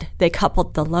that, they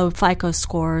coupled the low FICO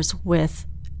scores with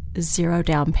zero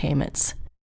down payments.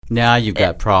 Now you've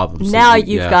got problems. Now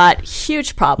you've got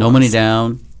huge problems. No money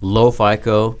down, low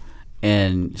FICO,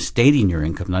 and stating your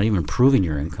income, not even proving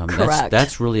your income. Correct.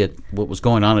 That's really what was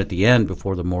going on at the end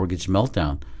before the mortgage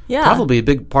meltdown. Yeah. Probably a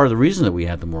big part of the reason that we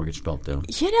had the mortgage meltdown.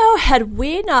 Had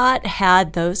we not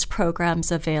had those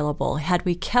programs available, had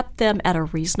we kept them at a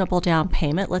reasonable down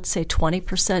payment, let's say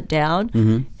 20% down,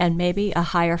 mm-hmm. and maybe a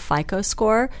higher FICO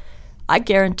score, I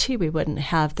guarantee we wouldn't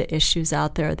have the issues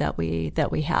out there that we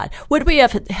had. Would we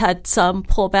have had some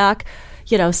pullback?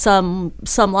 some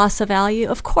loss of value,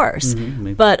 of course.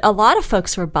 But a lot of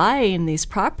folks were buying these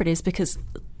properties because,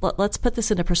 let's put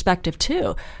this into perspective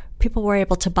too, people were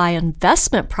able to buy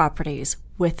investment properties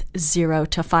with 0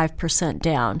 to 5%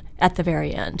 down at the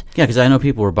very end. Yeah, because I know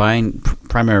people were buying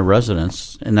primary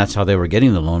residence, and that's how they were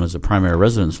getting the loan, as a primary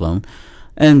residence loan,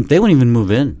 and they wouldn't even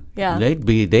move in. Yeah.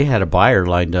 They had a buyer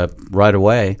lined up right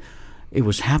away. It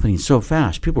was happening so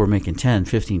fast. People were making $10,000,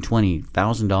 $15,000,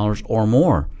 $20,000 or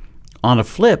more on a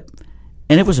flip,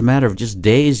 and it was a matter of just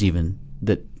days even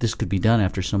that this could be done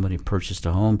after somebody purchased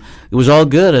a home. It was all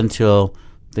good until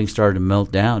things started to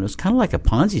melt down. It was kind of like a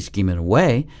Ponzi scheme in a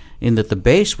way, in that the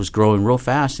base was growing real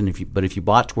fast, and if you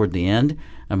bought toward the end,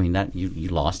 I mean, that you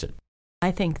lost it.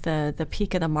 I think the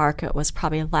peak of the market was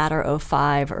probably latter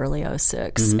 05, early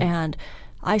 06, and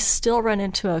I still run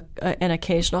into an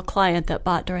occasional client that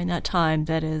bought during that time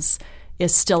that is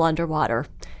still underwater.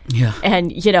 Yeah.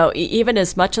 And, even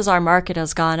as much as our market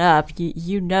has gone up,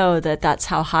 you know that's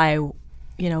how high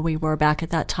we were back at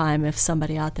that time if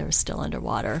somebody out there is still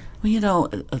underwater. Well,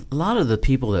 a lot of the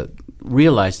people that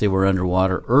realized they were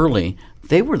underwater early,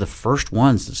 they were the first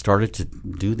ones that started to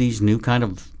do these new kind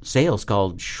of sales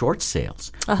called short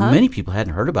sales. Many people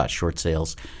hadn't heard about short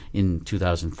sales in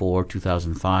 2004,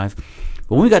 2005.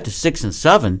 But when we got to 6 and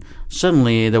 7,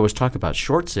 suddenly there was talk about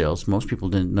short sales. Most people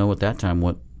didn't know at that time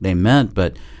what they meant,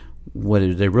 but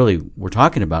what they really were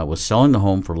talking about was selling the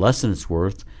home for less than it's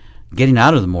worth, getting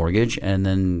out of the mortgage, and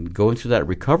then going through that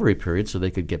recovery period so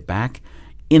they could get back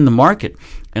in the market.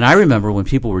 And I remember when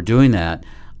people were doing that,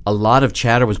 a lot of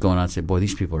chatter was going on. Say, boy,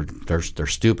 these people they're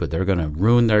stupid. They're going to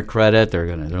ruin their credit.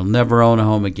 They'll never own a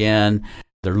home again.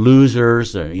 They're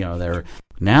losers. They're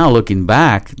now looking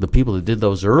back, the people that did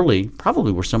those early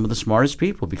probably were some of the smartest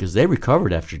people because they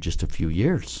recovered after just a few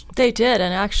years. They did,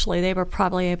 and actually they were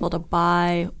probably able to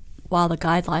buy while the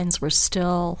guidelines were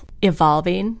still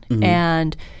evolving,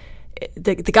 and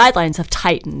the guidelines have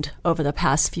tightened over the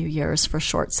past few years for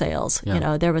short sales.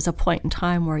 Yeah. There was a point in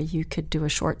time where you could do a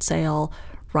short sale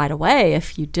right away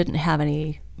if you didn't have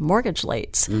any mortgage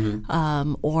lates,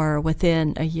 or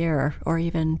within a year or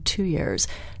even 2 years.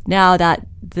 Now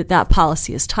that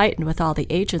policy is tightened with all the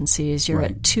agencies, you're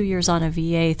at 2 years on a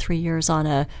VA, 3 years on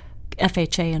a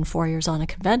FHA, and 4 years on a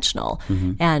conventional,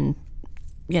 and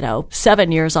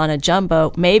 7 years on a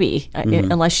jumbo, maybe,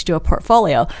 unless you do a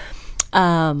portfolio.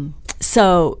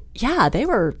 So yeah, they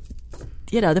were,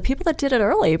 the people that did it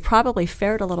early probably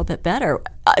fared a little bit better.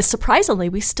 Surprisingly,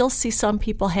 we still see some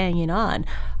people hanging on.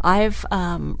 I've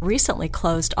recently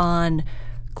closed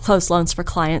loans for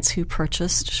clients who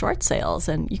purchased short sales,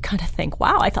 and you kind of think,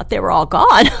 wow, I thought they were all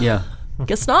gone. Yeah.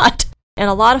 Guess not. And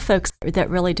a lot of folks that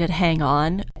really did hang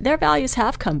on, their values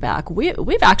have come back.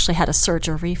 We've actually had a surge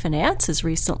of refinances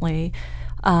recently,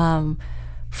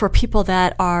 for people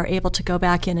that are able to go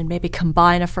back in and maybe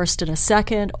combine a first and a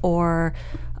second, or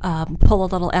pull a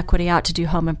little equity out to do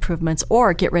home improvements,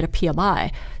 or get rid of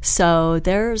PMI. So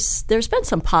there's been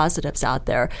some positives out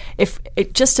there.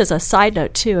 Just as a side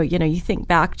note too, you think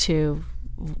back to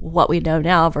what we know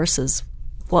now versus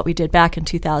what we did back in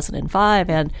 2005,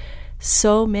 and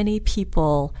so many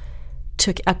people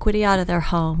took equity out of their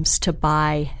homes to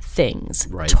buy things,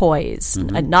 toys,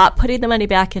 and not putting the money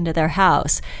back into their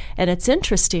house. And it's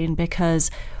interesting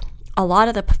because a lot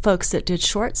of the folks that did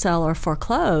short sell or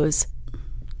foreclose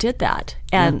did that.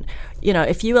 And,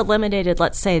 if you eliminated,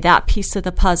 let's say, that piece of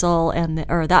the puzzle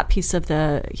or that piece of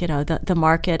the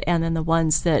market, and then the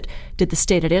ones that did the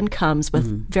stated incomes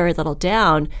with very little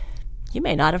down, you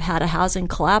may not have had a housing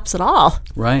collapse at all.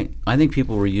 Right. I think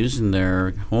people were using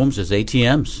their homes as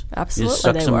ATMs. Absolutely, just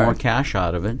suck some more cash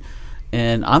out of it.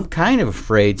 And I'm kind of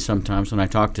afraid sometimes when I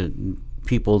talk to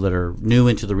people that are new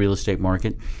into the real estate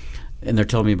market, and they're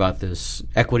telling me about this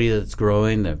equity that's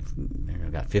growing.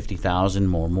 They've got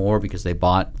 $50,000 or more because they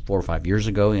bought 4 or 5 years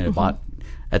ago, and they bought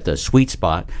at the sweet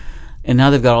spot. And now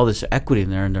they've got all this equity in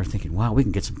there, and they're thinking, wow, we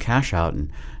can get some cash out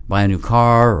and buy a new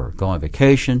car or go on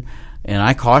vacation. And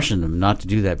I caution them not to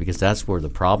do that because that's where the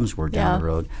problems were down the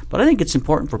road. But I think it's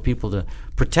important for people to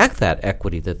protect that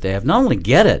equity that they have. Not only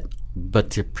get it,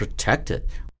 but to protect it.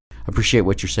 I appreciate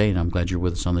what you're saying. I'm glad you're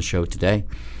with us on the show today.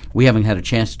 We haven't had a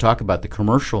chance to talk about the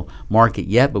commercial market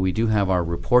yet, but we do have our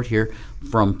report here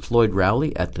from Floyd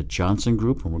Rowley at the Johnson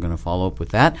Group, and we're going to follow up with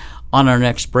that on our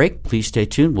next break. Please stay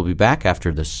tuned. We'll be back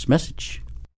after this message.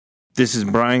 This is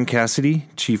Brian Cassidy,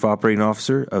 Chief Operating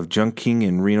Officer of Junk King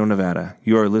in Reno, Nevada.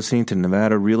 You are listening to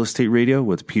Nevada Real Estate Radio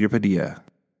with Peter Padilla.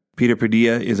 Peter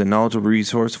Padilla is a knowledgeable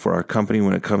resource for our company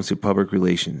when it comes to public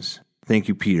relations. Thank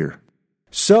you, Peter.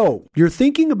 So, you're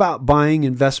thinking about buying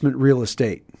investment real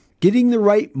estate. Getting the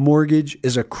right mortgage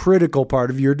is a critical part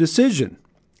of your decision.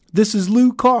 This is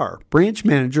Lou Carr, branch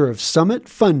manager of Summit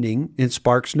Funding in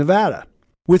Sparks, Nevada.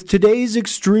 With today's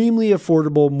extremely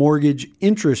affordable mortgage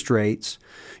interest rates,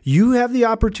 you have the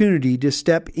opportunity to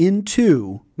step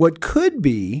into what could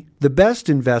be the best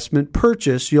investment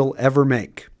purchase you'll ever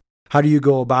make. How do you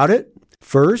go about it?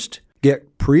 First,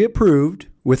 get pre-approved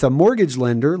with a mortgage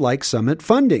lender like Summit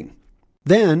Funding.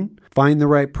 Then, find the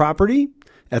right property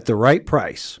at the right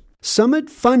price. Summit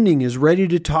Funding is ready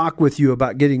to talk with you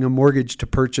about getting a mortgage to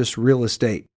purchase real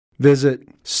estate. Visit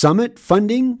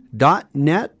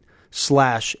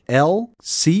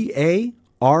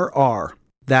summitfunding.net/LCARR.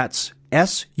 That's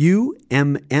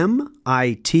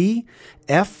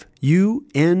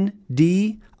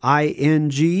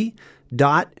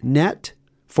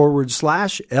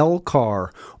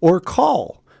or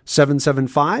call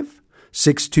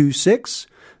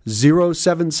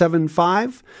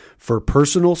 775-626-0775 for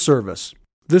personal service.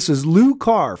 This is Lou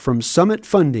Carr from Summit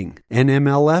Funding,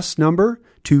 NMLS number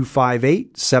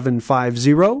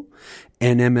 258750,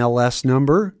 NMLS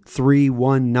number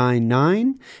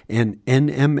 3199, and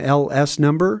NMLS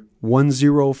number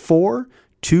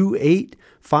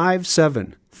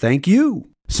 1042857. Thank you.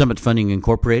 Summit Funding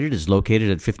Incorporated is located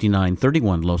at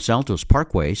 5931 Los Altos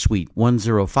Parkway, Suite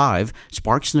 105,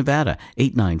 Sparks, Nevada,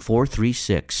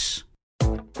 89436.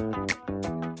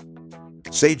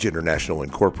 Sage International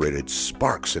Incorporated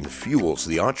sparks and fuels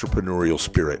the entrepreneurial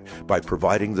spirit by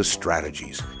providing the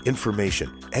strategies, information,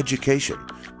 education,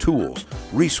 tools,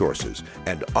 resources,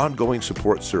 and ongoing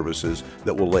support services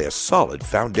that will lay a solid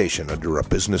foundation under a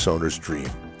business owner's dream.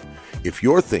 If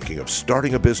you're thinking of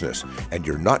starting a business and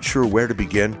you're not sure where to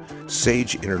begin,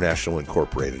 Sage International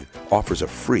Incorporated offers a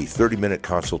free 30-minute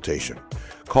consultation.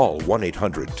 Call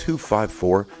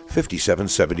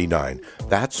 1-800-254-5779.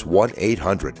 That's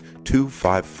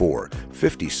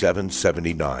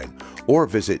 1-800-254-5779. Or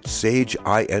visit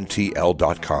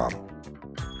sageintl.com.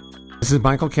 This is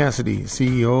Michael Cassidy,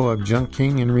 CEO of Junk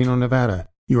King in Reno, Nevada.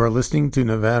 You are listening to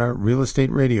Nevada Real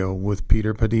Estate Radio with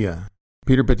Peter Padilla.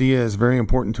 Peter Padilla is very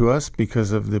important to us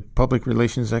because of the public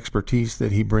relations expertise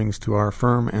that he brings to our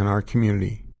firm and our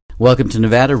community. Welcome to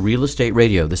Nevada Real Estate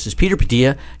Radio. This is Peter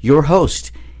Padilla, your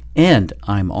host, and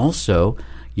I'm also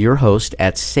your host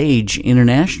at Sage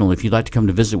International. If you'd like to come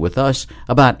to visit with us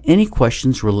about any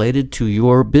questions related to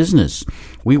your business,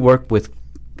 we work with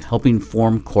helping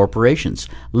form corporations,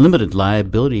 limited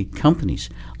liability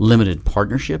companies, limited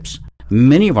partnerships.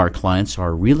 Many of our clients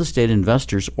are real estate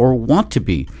investors or want to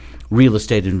be real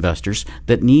estate investors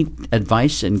that need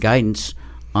advice and guidance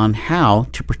on how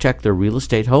to protect their real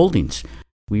estate holdings.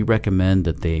 We recommend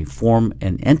that they form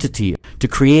an entity to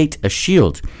create a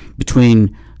shield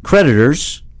between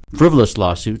creditors, frivolous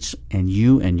lawsuits, and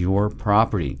you and your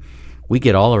property. We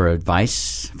get all our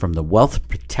advice from the wealth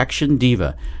protection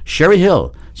diva, Sherry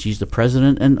Hill. She's the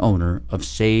president and owner of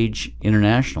Sage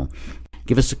International.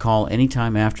 Give us a call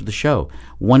anytime after the show,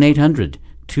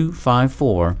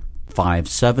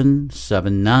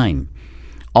 1-800-254-5779.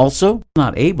 Also,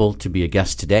 not able to be a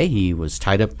guest today. He was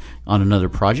tied up on another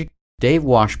project. Dave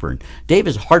Washburn. Dave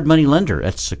is a hard money lender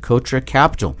at Socotra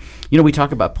Capital. You know, we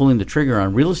talk about pulling the trigger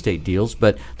on real estate deals,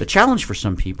 but the challenge for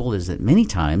some people is that many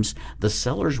times the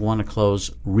sellers want to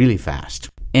close really fast,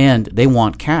 and they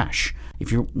want cash.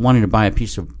 If you're wanting to buy a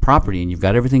piece of property and you've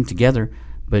got everything together,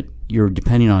 but you're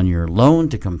depending on your loan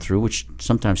to come through, which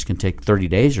sometimes can take 30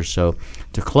 days or so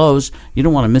to close, you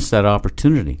don't want to miss that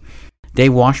opportunity.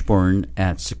 Dave Washburn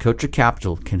at Socotra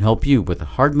Capital can help you with a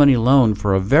hard money loan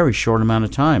for a very short amount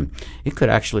of time. It could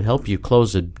actually help you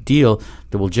close a deal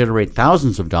that will generate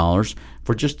thousands of dollars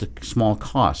for just a small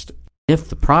cost if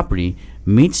the property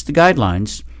meets the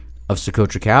guidelines of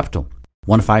Socotra Capital.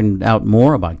 Want to find out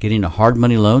more about getting a hard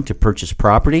money loan to purchase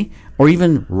property or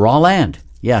even raw land?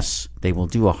 Yes, they will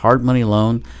do a hard money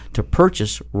loan to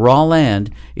purchase raw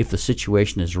land if the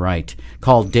situation is right.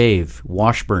 Call Dave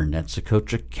Washburn at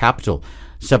Socotra Capital,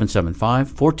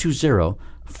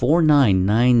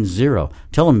 775-420-4990.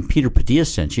 Tell him Peter Padilla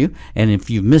sent you, and if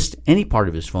you've missed any part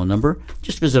of his phone number,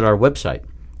 just visit our website,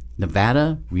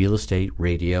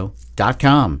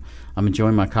 NevadaRealEstateRadio.com. I'm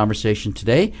enjoying my conversation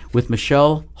today with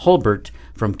Michelle Hulbert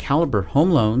from Caliber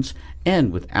Home Loans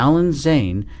and with Alan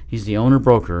Zane. He's the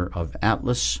owner-broker of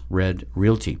Atlas Red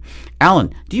Realty.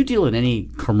 Alan, do you deal in any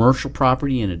commercial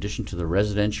property in addition to the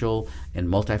residential and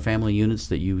multifamily units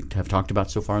that you have talked about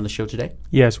so far on the show today?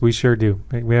 Yes, we sure do.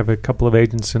 We have a couple of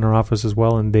agents in our office as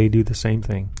well, and they do the same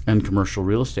thing. And commercial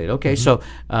real estate. Okay, so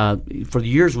for the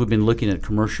years we've been looking at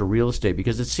commercial real estate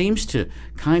because it seems to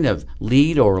kind of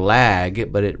lead or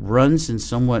lag, but it runs in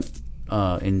somewhat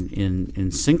in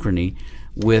synchrony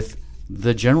with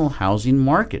the general housing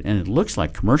market, and it looks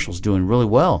like commercial's doing really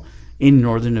well in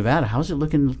northern Nevada. How's it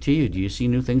looking to you? Do you see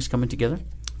new things coming together?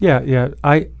 Yeah.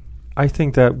 I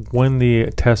think that when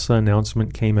the Tesla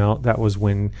announcement came out, that was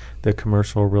when the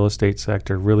commercial real estate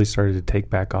sector really started to take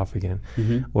back off again.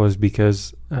 Was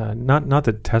because not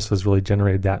that Tesla's really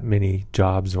generated that many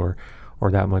jobs or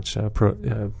that much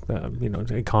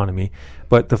economy,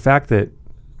 but the fact that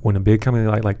when a big company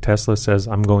like Tesla says,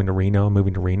 I'm going to Reno, I'm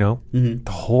moving to Reno,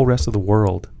 the whole rest of the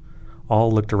world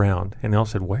all looked around and they all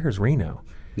said, "Where's Reno?"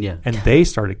 Yeah, and they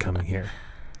started coming here.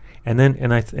 And then,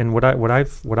 what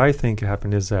I think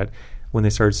happened is that when they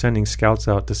started sending scouts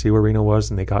out to see where Reno was,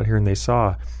 and they got here and they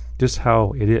saw just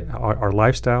how our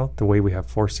lifestyle, the way we have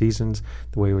 4 seasons,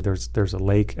 the way there's a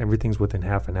lake, everything's within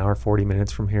half an hour, 40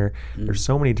 minutes from here. There's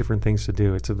so many different things to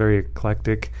do. It's a very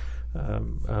eclectic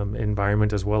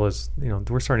environment, as well as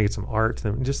we're starting to get some art.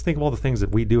 And just think of all the things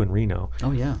that we do in Reno.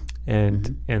 Oh yeah,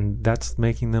 and that's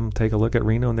making them take a look at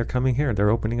Reno, and they're coming here. They're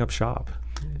opening up shop.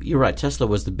 You're right. Tesla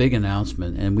was the big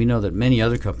announcement, and we know that many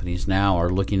other companies now are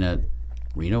looking at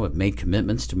Reno, have made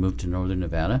commitments to move to northern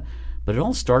Nevada. But it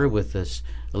all started with this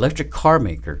electric car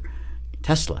maker,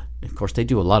 Tesla. Of course, they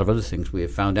do a lot of other things. We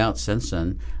have found out since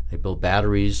then. They build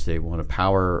batteries. They want to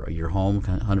power your home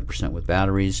 100% with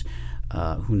batteries.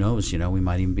 Who knows? We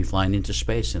might even be flying into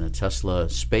space in a Tesla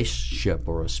spaceship,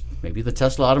 or maybe the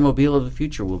Tesla automobile of the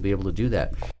future will be able to do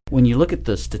that. When you look at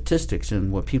the statistics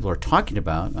and what people are talking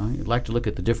about, I'd like to look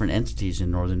at the different entities in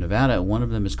northern Nevada. One of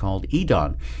them is called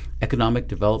EDON, Economic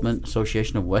Development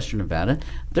Association of Western Nevada.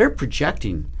 They're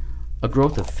projecting a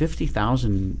growth of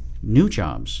 50,000 new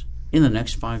jobs in the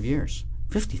next 5 years.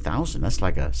 50,000, that's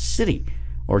like a city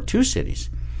or 2 cities.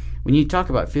 When you talk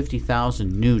about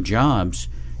 50,000 new jobs,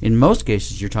 in most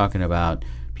cases you're talking about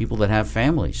people that have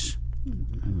families.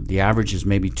 The average is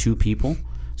maybe 2 people.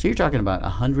 So you're talking about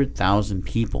 100,000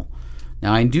 people.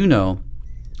 Now, I do know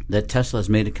that Tesla has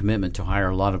made a commitment to hire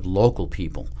a lot of local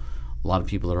people, a lot of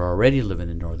people that are already living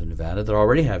in northern Nevada, that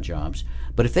already have jobs.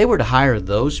 But if they were to hire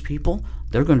those people,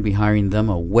 they're going to be hiring them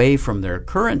away from their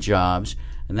current jobs,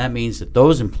 and that means that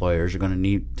those employers are going to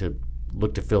need to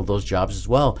look to fill those jobs as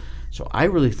well. So I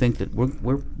really think that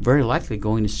we're very likely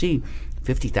going to see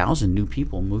 50,000 new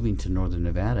people moving to northern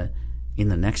Nevada in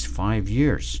the next 5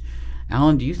 years.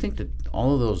 Alan, do you think that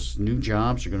all of those new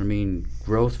jobs are going to mean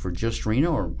growth for just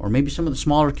Reno, or maybe some of the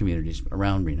smaller communities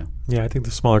around Reno? Yeah, I think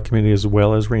the smaller community as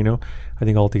well as Reno, I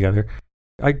think altogether.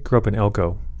 I grew up in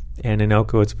Elko, and in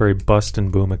Elko it's a very bust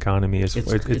and boom economy. It's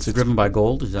driven by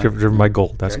gold? Is that driven by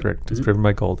gold, that's correct. It's driven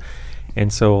by gold.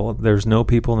 And so there's no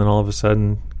people, and then all of a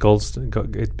sudden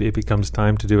it becomes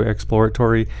time to do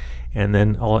exploratory, and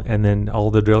then all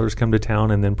the drillers come to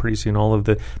town, and then pretty soon all of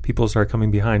the people start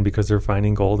coming behind because they're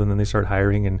finding gold, and then they start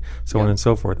hiring and so on and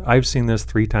so forth. I've seen this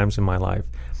 3 times in my life.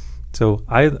 So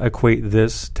I equate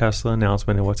this Tesla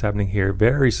announcement and what's happening here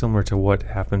very similar to what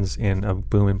happens in a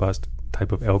boom and bust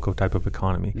type of Elko type of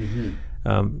economy.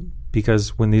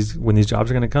 Because when these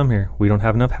jobs are going to come here, we don't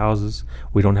have enough houses,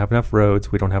 we don't have enough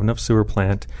roads, we don't have enough sewer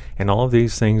plant, and all of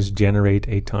these things generate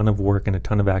a ton of work and a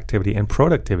ton of activity and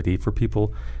productivity for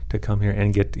people to come here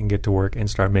and get to work and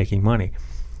start making money.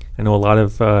 I know a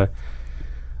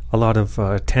lot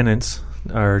of tenants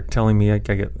are telling me, I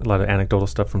get a lot of anecdotal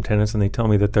stuff from tenants, and they tell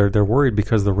me that they're worried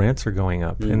because the rents are going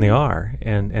up, and they are,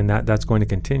 and that's going to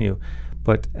continue.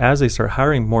 But as they start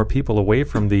hiring more people away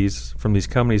from these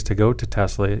companies to go to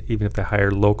Tesla, even if they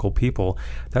hire local people,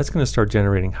 that's going to start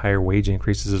generating higher wage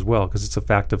increases as well, because it's a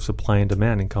fact of supply and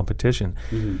demand and competition.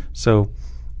 So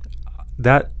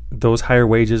those higher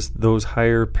wages, those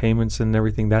higher payments and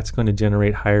everything, that's going to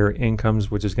generate higher incomes,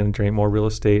 which is going to generate more real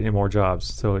estate and more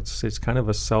jobs. So it's kind of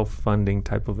a self-funding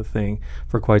type of a thing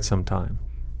for quite some time.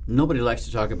 Nobody likes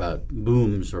to talk about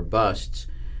booms or busts,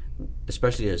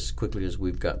 especially as quickly as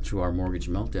we've got through our mortgage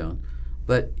meltdown.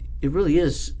 But it really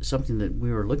is something that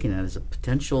we were looking at as a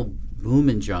potential boom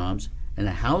in jobs and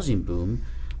a housing boom.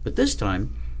 But this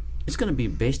time, it's going to be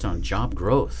based on job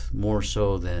growth more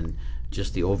so than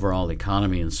just the overall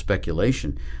economy and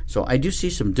speculation. So I do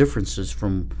see some differences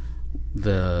from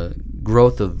the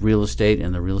growth of real estate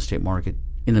and the real estate market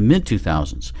in the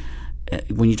mid-2000s.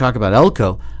 When you talk about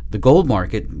Elko, the gold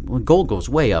market, gold goes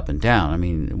way up and down. I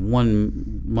mean,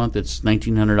 one month it's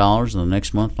 $1,900, and the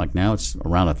next month, like now, it's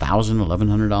around $1,000,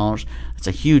 $1,100. That's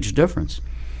a huge difference.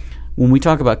 When we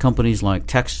talk about companies like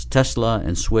Tesla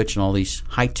and Switch and all these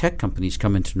high-tech companies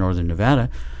coming to northern Nevada,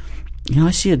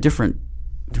 I see a different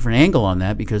angle on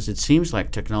that, because it seems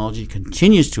like technology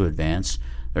continues to advance.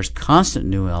 There's constant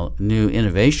new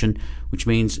innovation, which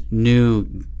means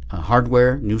new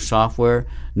hardware, new software,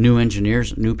 new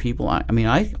engineers, new people. I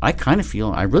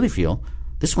really feel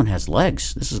this one has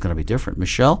legs. This is going to be different.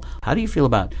 Michelle, how do you feel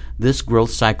about this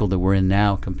growth cycle that we're in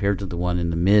now compared to the one in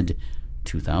the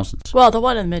mid-2000s? Well, the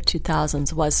one in the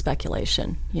mid-2000s was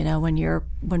speculation. You know,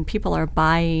 when people are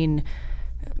buying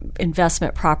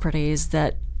investment properties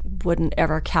that wouldn't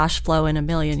ever cash flow in a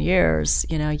million years,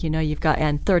 you've got,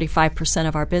 and 35%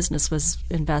 of our business was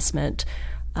investment,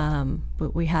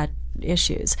 but we had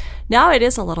issues. Now it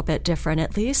is a little bit different.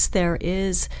 At least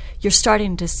you're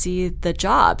starting to see the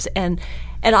jobs. And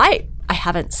I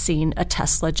haven't seen a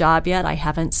Tesla job yet. I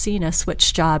haven't seen a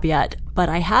Switch job yet, but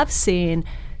I have seen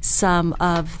some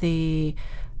of the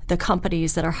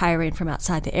companies that are hiring from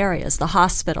outside the areas, the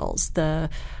hospitals, the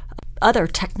other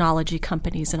technology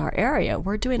companies in our area.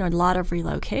 We're doing a lot of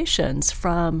relocations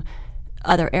from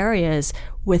other areas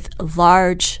with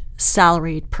large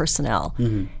salaried personnel.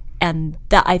 Mm-hmm. And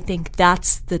I think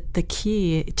that's the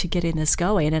key to getting this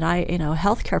going. And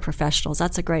healthcare professionals,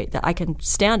 that I can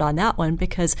stand on that one,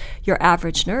 because your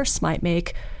average nurse might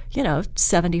make,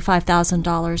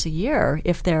 $75,000 a year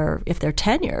if they're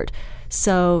tenured.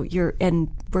 So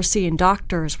we're seeing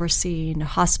doctors, we're seeing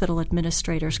hospital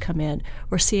administrators come in,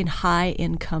 we're seeing high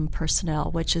income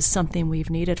personnel, which is something we've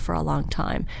needed for a long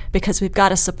time, because we've got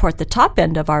to support the top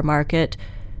end of our market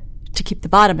to keep the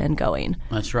bottom end going.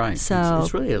 That's right. So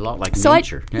it's really a lot like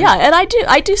nature. And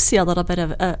I do see a little bit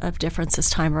of difference this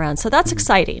time around. So that's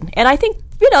exciting. And I think,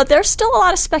 there's still a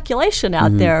lot of speculation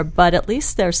out there, but at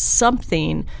least there's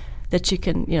something that you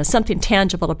can, something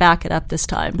tangible to back it up this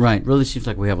time. Right. Really seems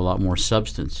like we have a lot more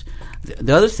substance.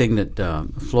 The other thing that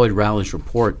Floyd Rowley's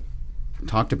report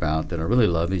talked about that I really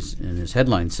love is, in his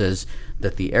headline says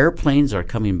that the airplanes are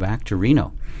coming back to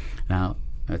Reno. Now,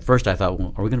 at first I thought,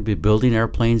 well, are we going to be building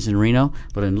airplanes in Reno?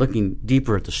 But in looking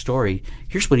deeper at the story,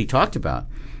 here's what he talked about.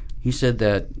 He said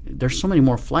that there's so many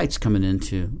more flights coming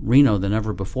into Reno than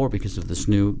ever before because of this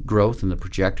new growth and the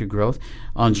projected growth.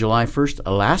 On July 1st,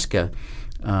 Alaska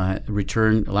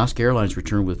Airlines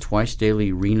returned with twice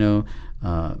daily Reno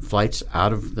flights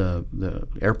out of the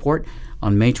airport.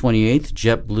 On May 28th,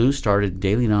 JetBlue started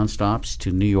daily nonstops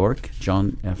to New York,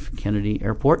 John F. Kennedy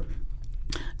Airport.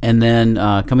 And then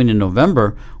coming in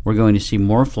November, we're going to see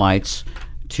more flights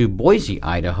to Boise,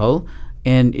 Idaho.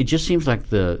 And it just seems like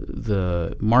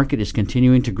the market is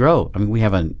continuing to grow. I mean, we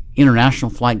have an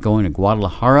international flight going to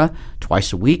Guadalajara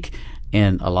twice a week,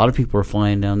 and a lot of people are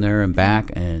flying down there and back.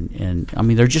 And I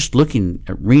mean, they're just looking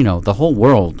at Reno. The whole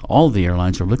world, all of the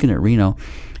airlines are looking at Reno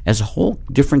as a whole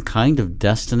different kind of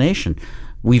destination.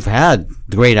 We've had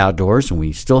the great outdoors, and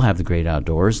we still have the great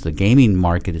outdoors. The gaming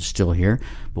market is still here.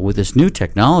 But with this new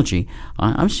technology,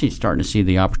 I'm starting to see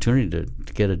the opportunity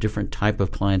to get a different type of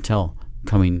clientele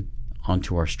coming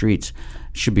onto our streets.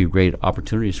 Should be great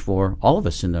opportunities for all of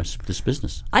us in this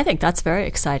business. I think that's very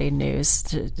exciting news.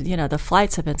 The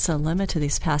flights have been so limited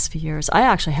these past few years. I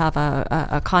actually have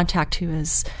a contact who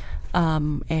is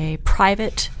they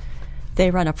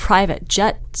run a private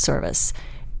jet service,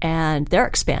 and they're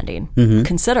expanding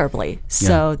considerably.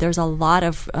 So there's a lot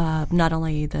of not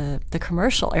only the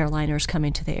commercial airliners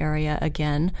coming to the area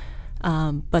again,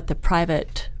 but the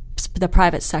private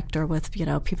sector with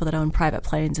people that own private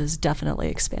planes is definitely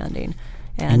expanding.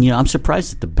 And I'm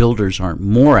surprised that the builders aren't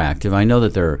more active. I know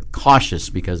that they're cautious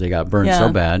because they got burned so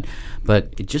bad,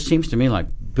 but it just seems to me like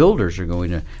builders are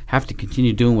going to have to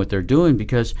continue doing what they're doing,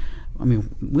 because I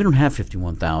mean, we don't have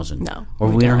 51,000. No. Or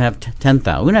we don't have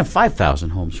 10,000. We don't have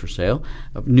 5,000 homes for sale,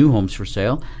 new homes for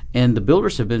sale. And the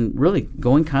builders have been really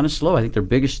going kind of slow. I think their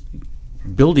biggest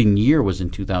building year was in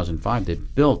 2005. They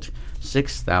built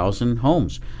 6,000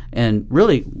 homes. And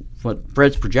really, what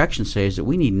Fred's projections say is that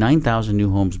we need 9,000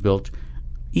 new homes built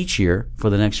each year for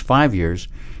the next 5 years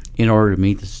in order to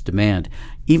meet this demand.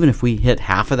 Even if we hit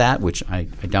half of that, which I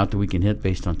doubt that we can hit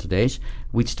based on today's,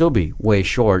 we'd still be way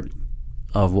short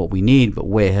of what we need, but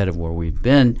way ahead of where we've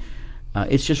been.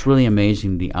 It's just really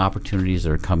amazing the opportunities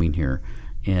that are coming here.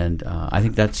 And I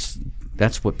think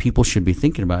that's what people should be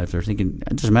thinking about if they're thinking,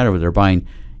 it doesn't matter whether they're buying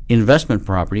investment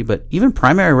property, but even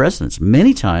primary residence.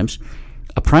 Many times,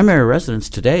 a primary residence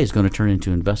today is going to turn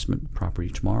into investment property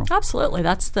tomorrow. Absolutely.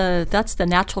 That's the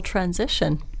natural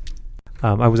transition.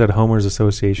 I was at a homeowners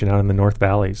association out in the North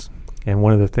Valleys, and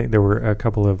one of the things, there were a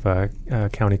couple of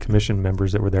county commission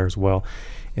members that were there as well.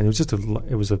 And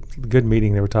it was a good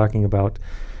meeting. They were talking about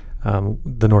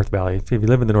the North Valley. If you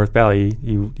live in the North Valley,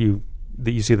 you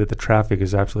see that the traffic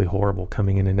is absolutely horrible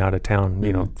coming in and out of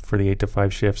town, for the 8 to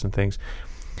 5 shifts and things.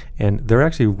 And they're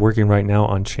actually working right now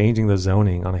on changing the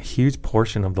zoning on a huge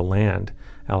portion of the land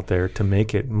out there to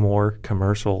make it more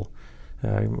commercial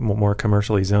more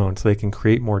commercially zoned, so they can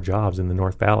create more jobs in the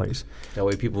North Valleys. That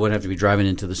way people wouldn't have to be driving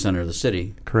into the center of the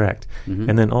city. Correct.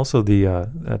 And then also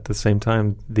at the same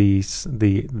time,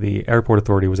 the airport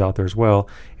authority was out there as well,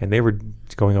 and they were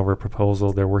going over a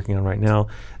proposal they're working on right now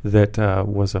that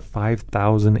was a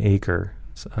 5,000 acre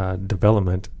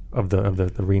development of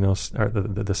the Reno or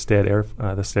the Stead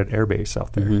Air Base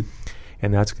out there.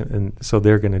 And so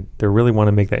they really want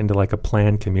to make that into like a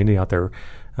planned community out there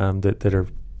that are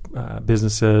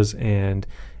businesses and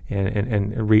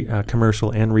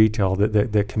commercial and retail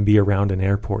that can be around an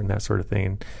airport and that sort of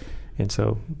thing. And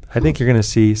so I think you're going to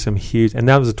see some huge, and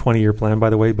that was a 20-year plan, by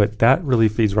the way, but that really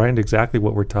feeds right into exactly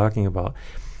what we're talking about.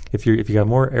 If you got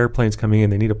more airplanes coming in,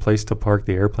 they need a place to park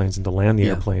the airplanes and to land the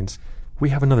airplanes. We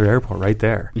have another airport right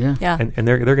there. Yeah. And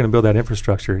they're going to build that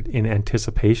infrastructure in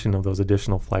anticipation of those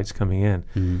additional flights coming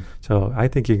in. So I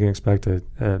think you can expect a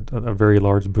very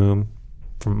large boom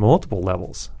from multiple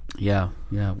levels. Yeah.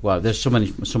 Well, there's so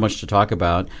much to talk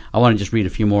about. I want to just read a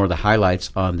few more of the highlights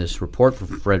on this report from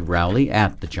Fred Rowley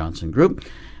at the Johnson Group.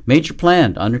 Major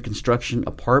planned under construction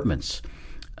apartments,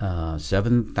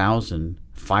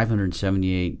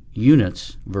 7,578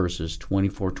 units versus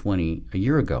 2,420 a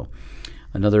year ago.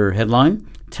 Another headline,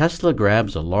 Tesla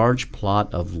grabs a large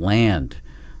plot of land.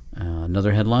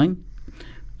 Another headline,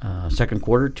 second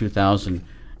quarter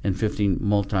 2015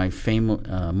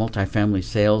 multifamily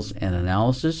sales and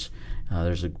analysis.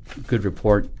 There's a good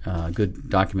report, good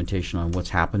documentation on what's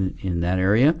happened in that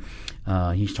area.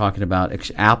 He's talking about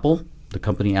Apple, the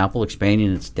company Apple,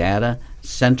 expanding its data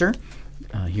center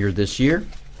here this year.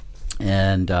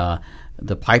 And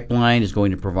the pipeline is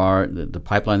going to provide the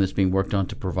pipeline that's being worked on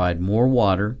to provide more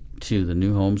water to the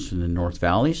new homes in the North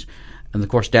Valleys. And, of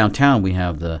course, downtown we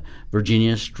have the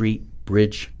Virginia Street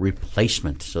Bridge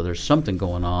replacement. So there's something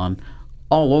going on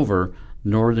all over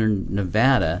northern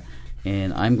Nevada,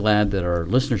 and I'm glad that our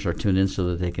listeners are tuned in so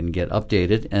that they can get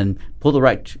updated and pull the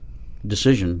right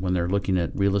decision when they're looking at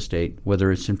real estate,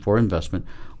 whether it's for investment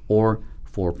or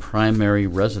for primary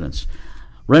residence.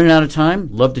 Running out of time.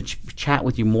 Love to chat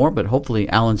with you more, but hopefully,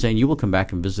 Alan Zane, you will come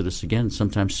back and visit us again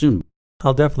sometime soon.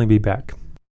 I'll definitely be back.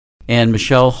 And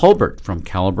Michelle Hulbert from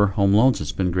Caliber Home Loans.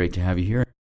 It's been great to have you here.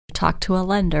 Talk to a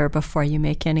lender before you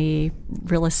make any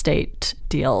real estate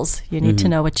deals. You need to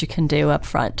know what you can do up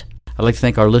front. I'd like to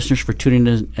thank our listeners for tuning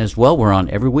in as well. We're on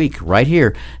every week right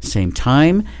here, same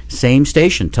time, same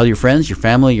station. Tell your friends, your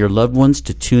family, your loved ones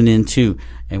to tune in too,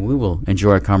 and we will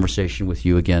enjoy our conversation with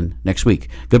you again next week.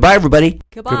 Goodbye, everybody.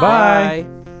 Goodbye.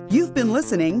 You've been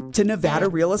listening to Nevada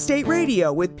Real Estate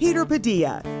Radio with Peter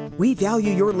Padilla. We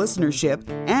value your listenership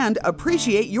and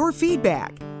appreciate your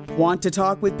feedback. Want to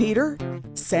talk with Peter?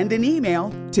 Send an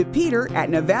email to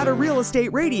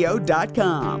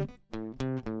peter@nevadarealestateradio.com.